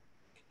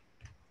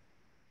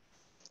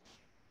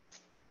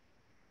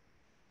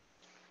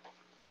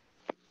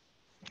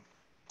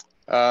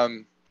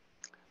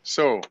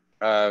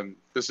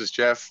 This is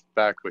Jeff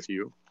back with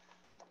you.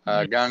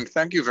 Kang,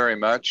 thank you very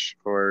much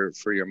for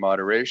your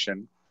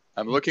moderation.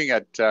 I'm looking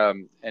at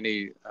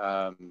any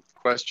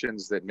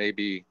questions that may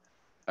be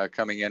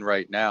coming in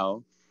right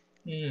now.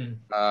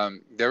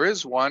 There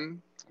is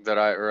one that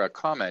or a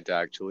comment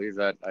actually,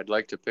 that I'd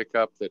like to pick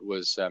up that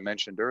was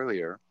mentioned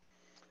earlier,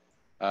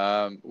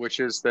 which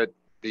is that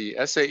the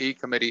SAE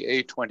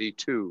Committee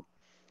A22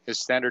 is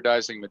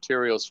standardizing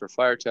materials for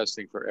fire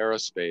testing for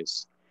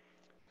aerospace.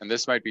 And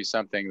this might be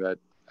something that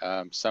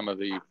some of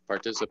the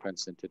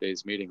participants in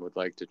today's meeting would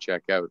like to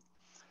check out,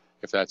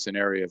 if that's an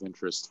area of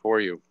interest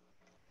for you.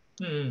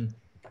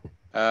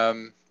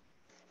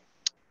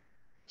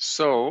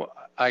 So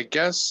I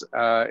guess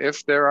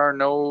if there are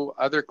no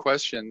other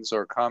questions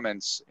or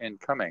comments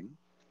incoming,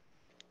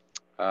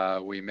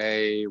 we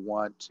may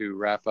want to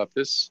wrap up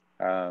this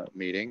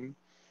meeting.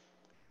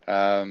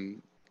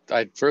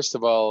 First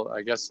of all,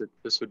 I guess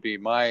this would be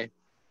my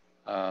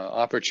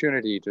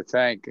opportunity to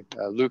thank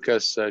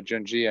Lucas,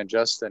 Junjie, and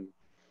Justin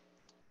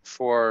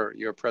for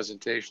your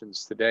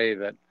presentations today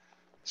that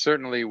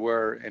certainly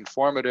were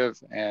informative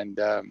and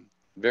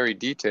very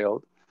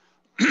detailed.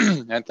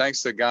 And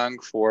thanks to Kang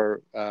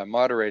for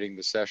moderating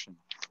the session.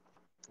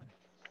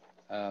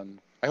 I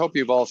hope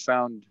you've all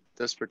found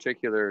this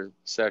particular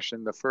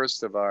session, the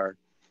first of our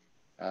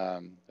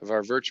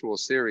virtual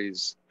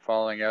series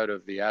following out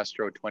of the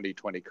ASTRO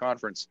 2020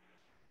 conference,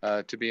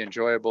 to be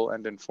enjoyable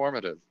and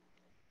informative.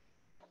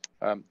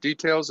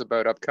 Details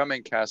about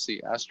upcoming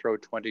CASI ASTRO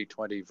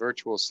 2020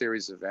 virtual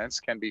series events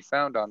can be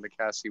found on the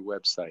CASI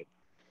website.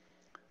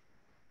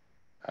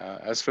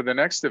 As for the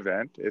next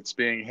event, it's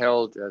being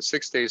held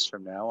 6 days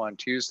from now on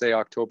Tuesday,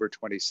 October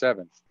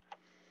 27th.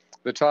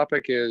 The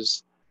topic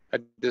is a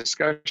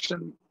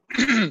discussion,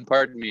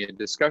 pardon me, a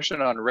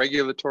discussion on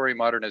regulatory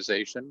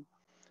modernization,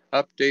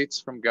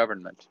 updates from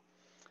government.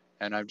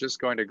 And I'm just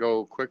going to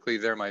go quickly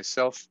there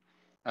myself.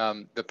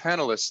 The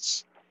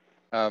panelists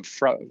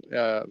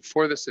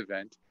for this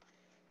event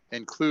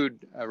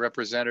include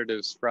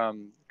representatives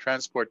from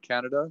Transport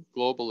Canada,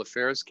 Global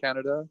Affairs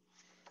Canada,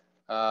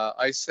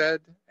 ISED,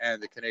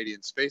 and the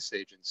Canadian Space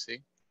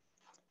Agency.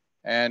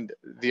 And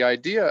the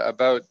idea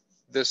about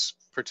this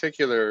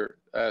particular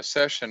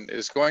session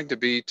is going to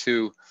be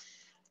to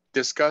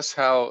discuss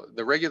how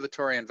the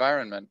regulatory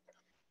environment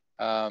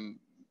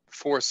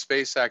for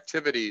space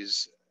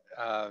activities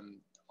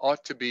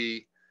ought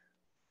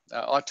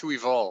to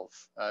evolve,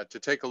 to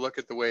take a look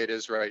at the way it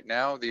is right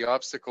now, the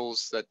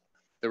obstacles that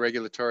the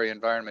regulatory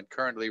environment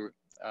currently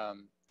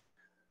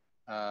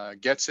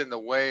gets in the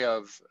way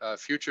of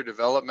future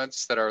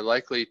developments that are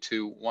likely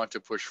to want to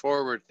push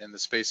forward in the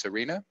space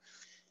arena,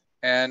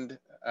 and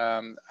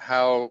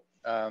how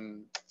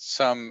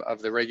some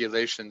of the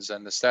regulations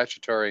and the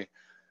statutory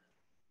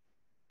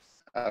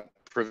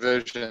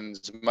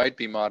provisions might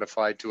be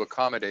modified to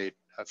accommodate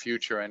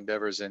future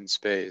endeavors in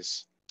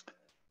space.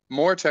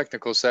 More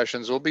technical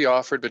sessions will be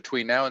offered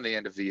between now and the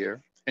end of the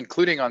year,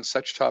 including on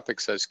such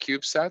topics as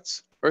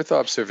CubeSats, Earth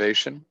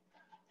observation,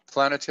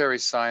 planetary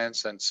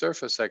science and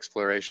surface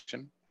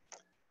exploration,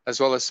 as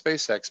well as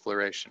space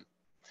exploration.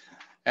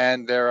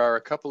 And there are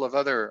a couple of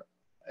other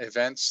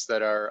events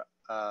that are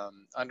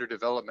under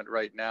development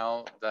right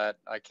now that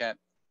I can't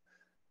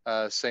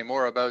say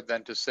more about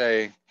than to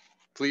say,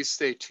 please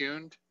stay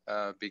tuned,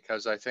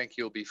 because I think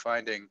you'll be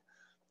finding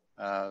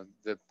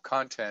the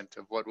content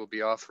of what we'll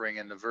be offering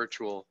in the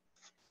virtual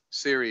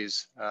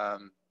series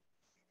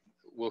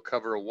will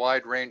cover a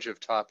wide range of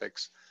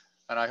topics.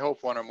 And I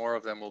hope one or more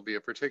of them will be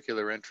of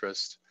particular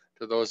interest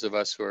to those of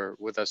us who are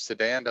with us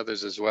today and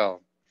others as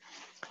well.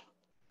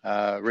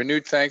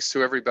 Renewed thanks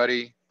to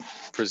everybody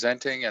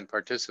presenting and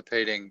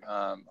participating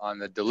on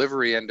the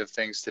delivery end of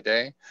things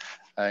today,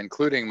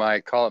 including my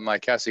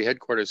CASI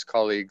headquarters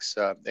colleagues,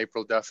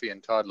 April Duffy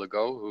and Todd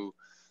Legault, who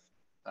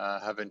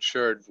have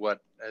ensured what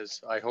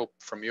is, I hope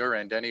from your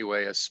end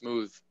anyway, a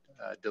smooth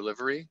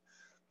delivery.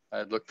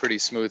 It looked pretty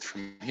smooth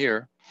from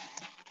here.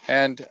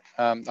 And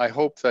I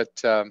hope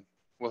that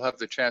we'll have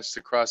the chance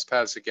to cross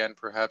paths again,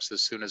 perhaps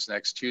as soon as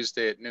next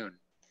Tuesday at noon.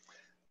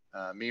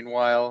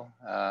 Meanwhile,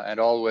 and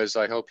always,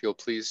 I hope you'll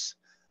please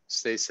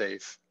stay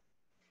safe.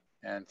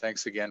 And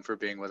thanks again for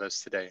being with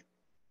us today.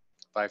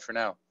 Bye for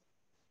now.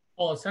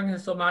 Oh, thank you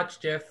so much,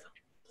 Jeff.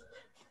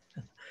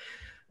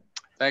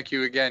 Thank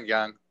you again,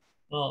 Yang.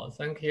 Oh,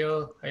 thank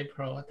you,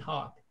 April,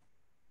 Todd.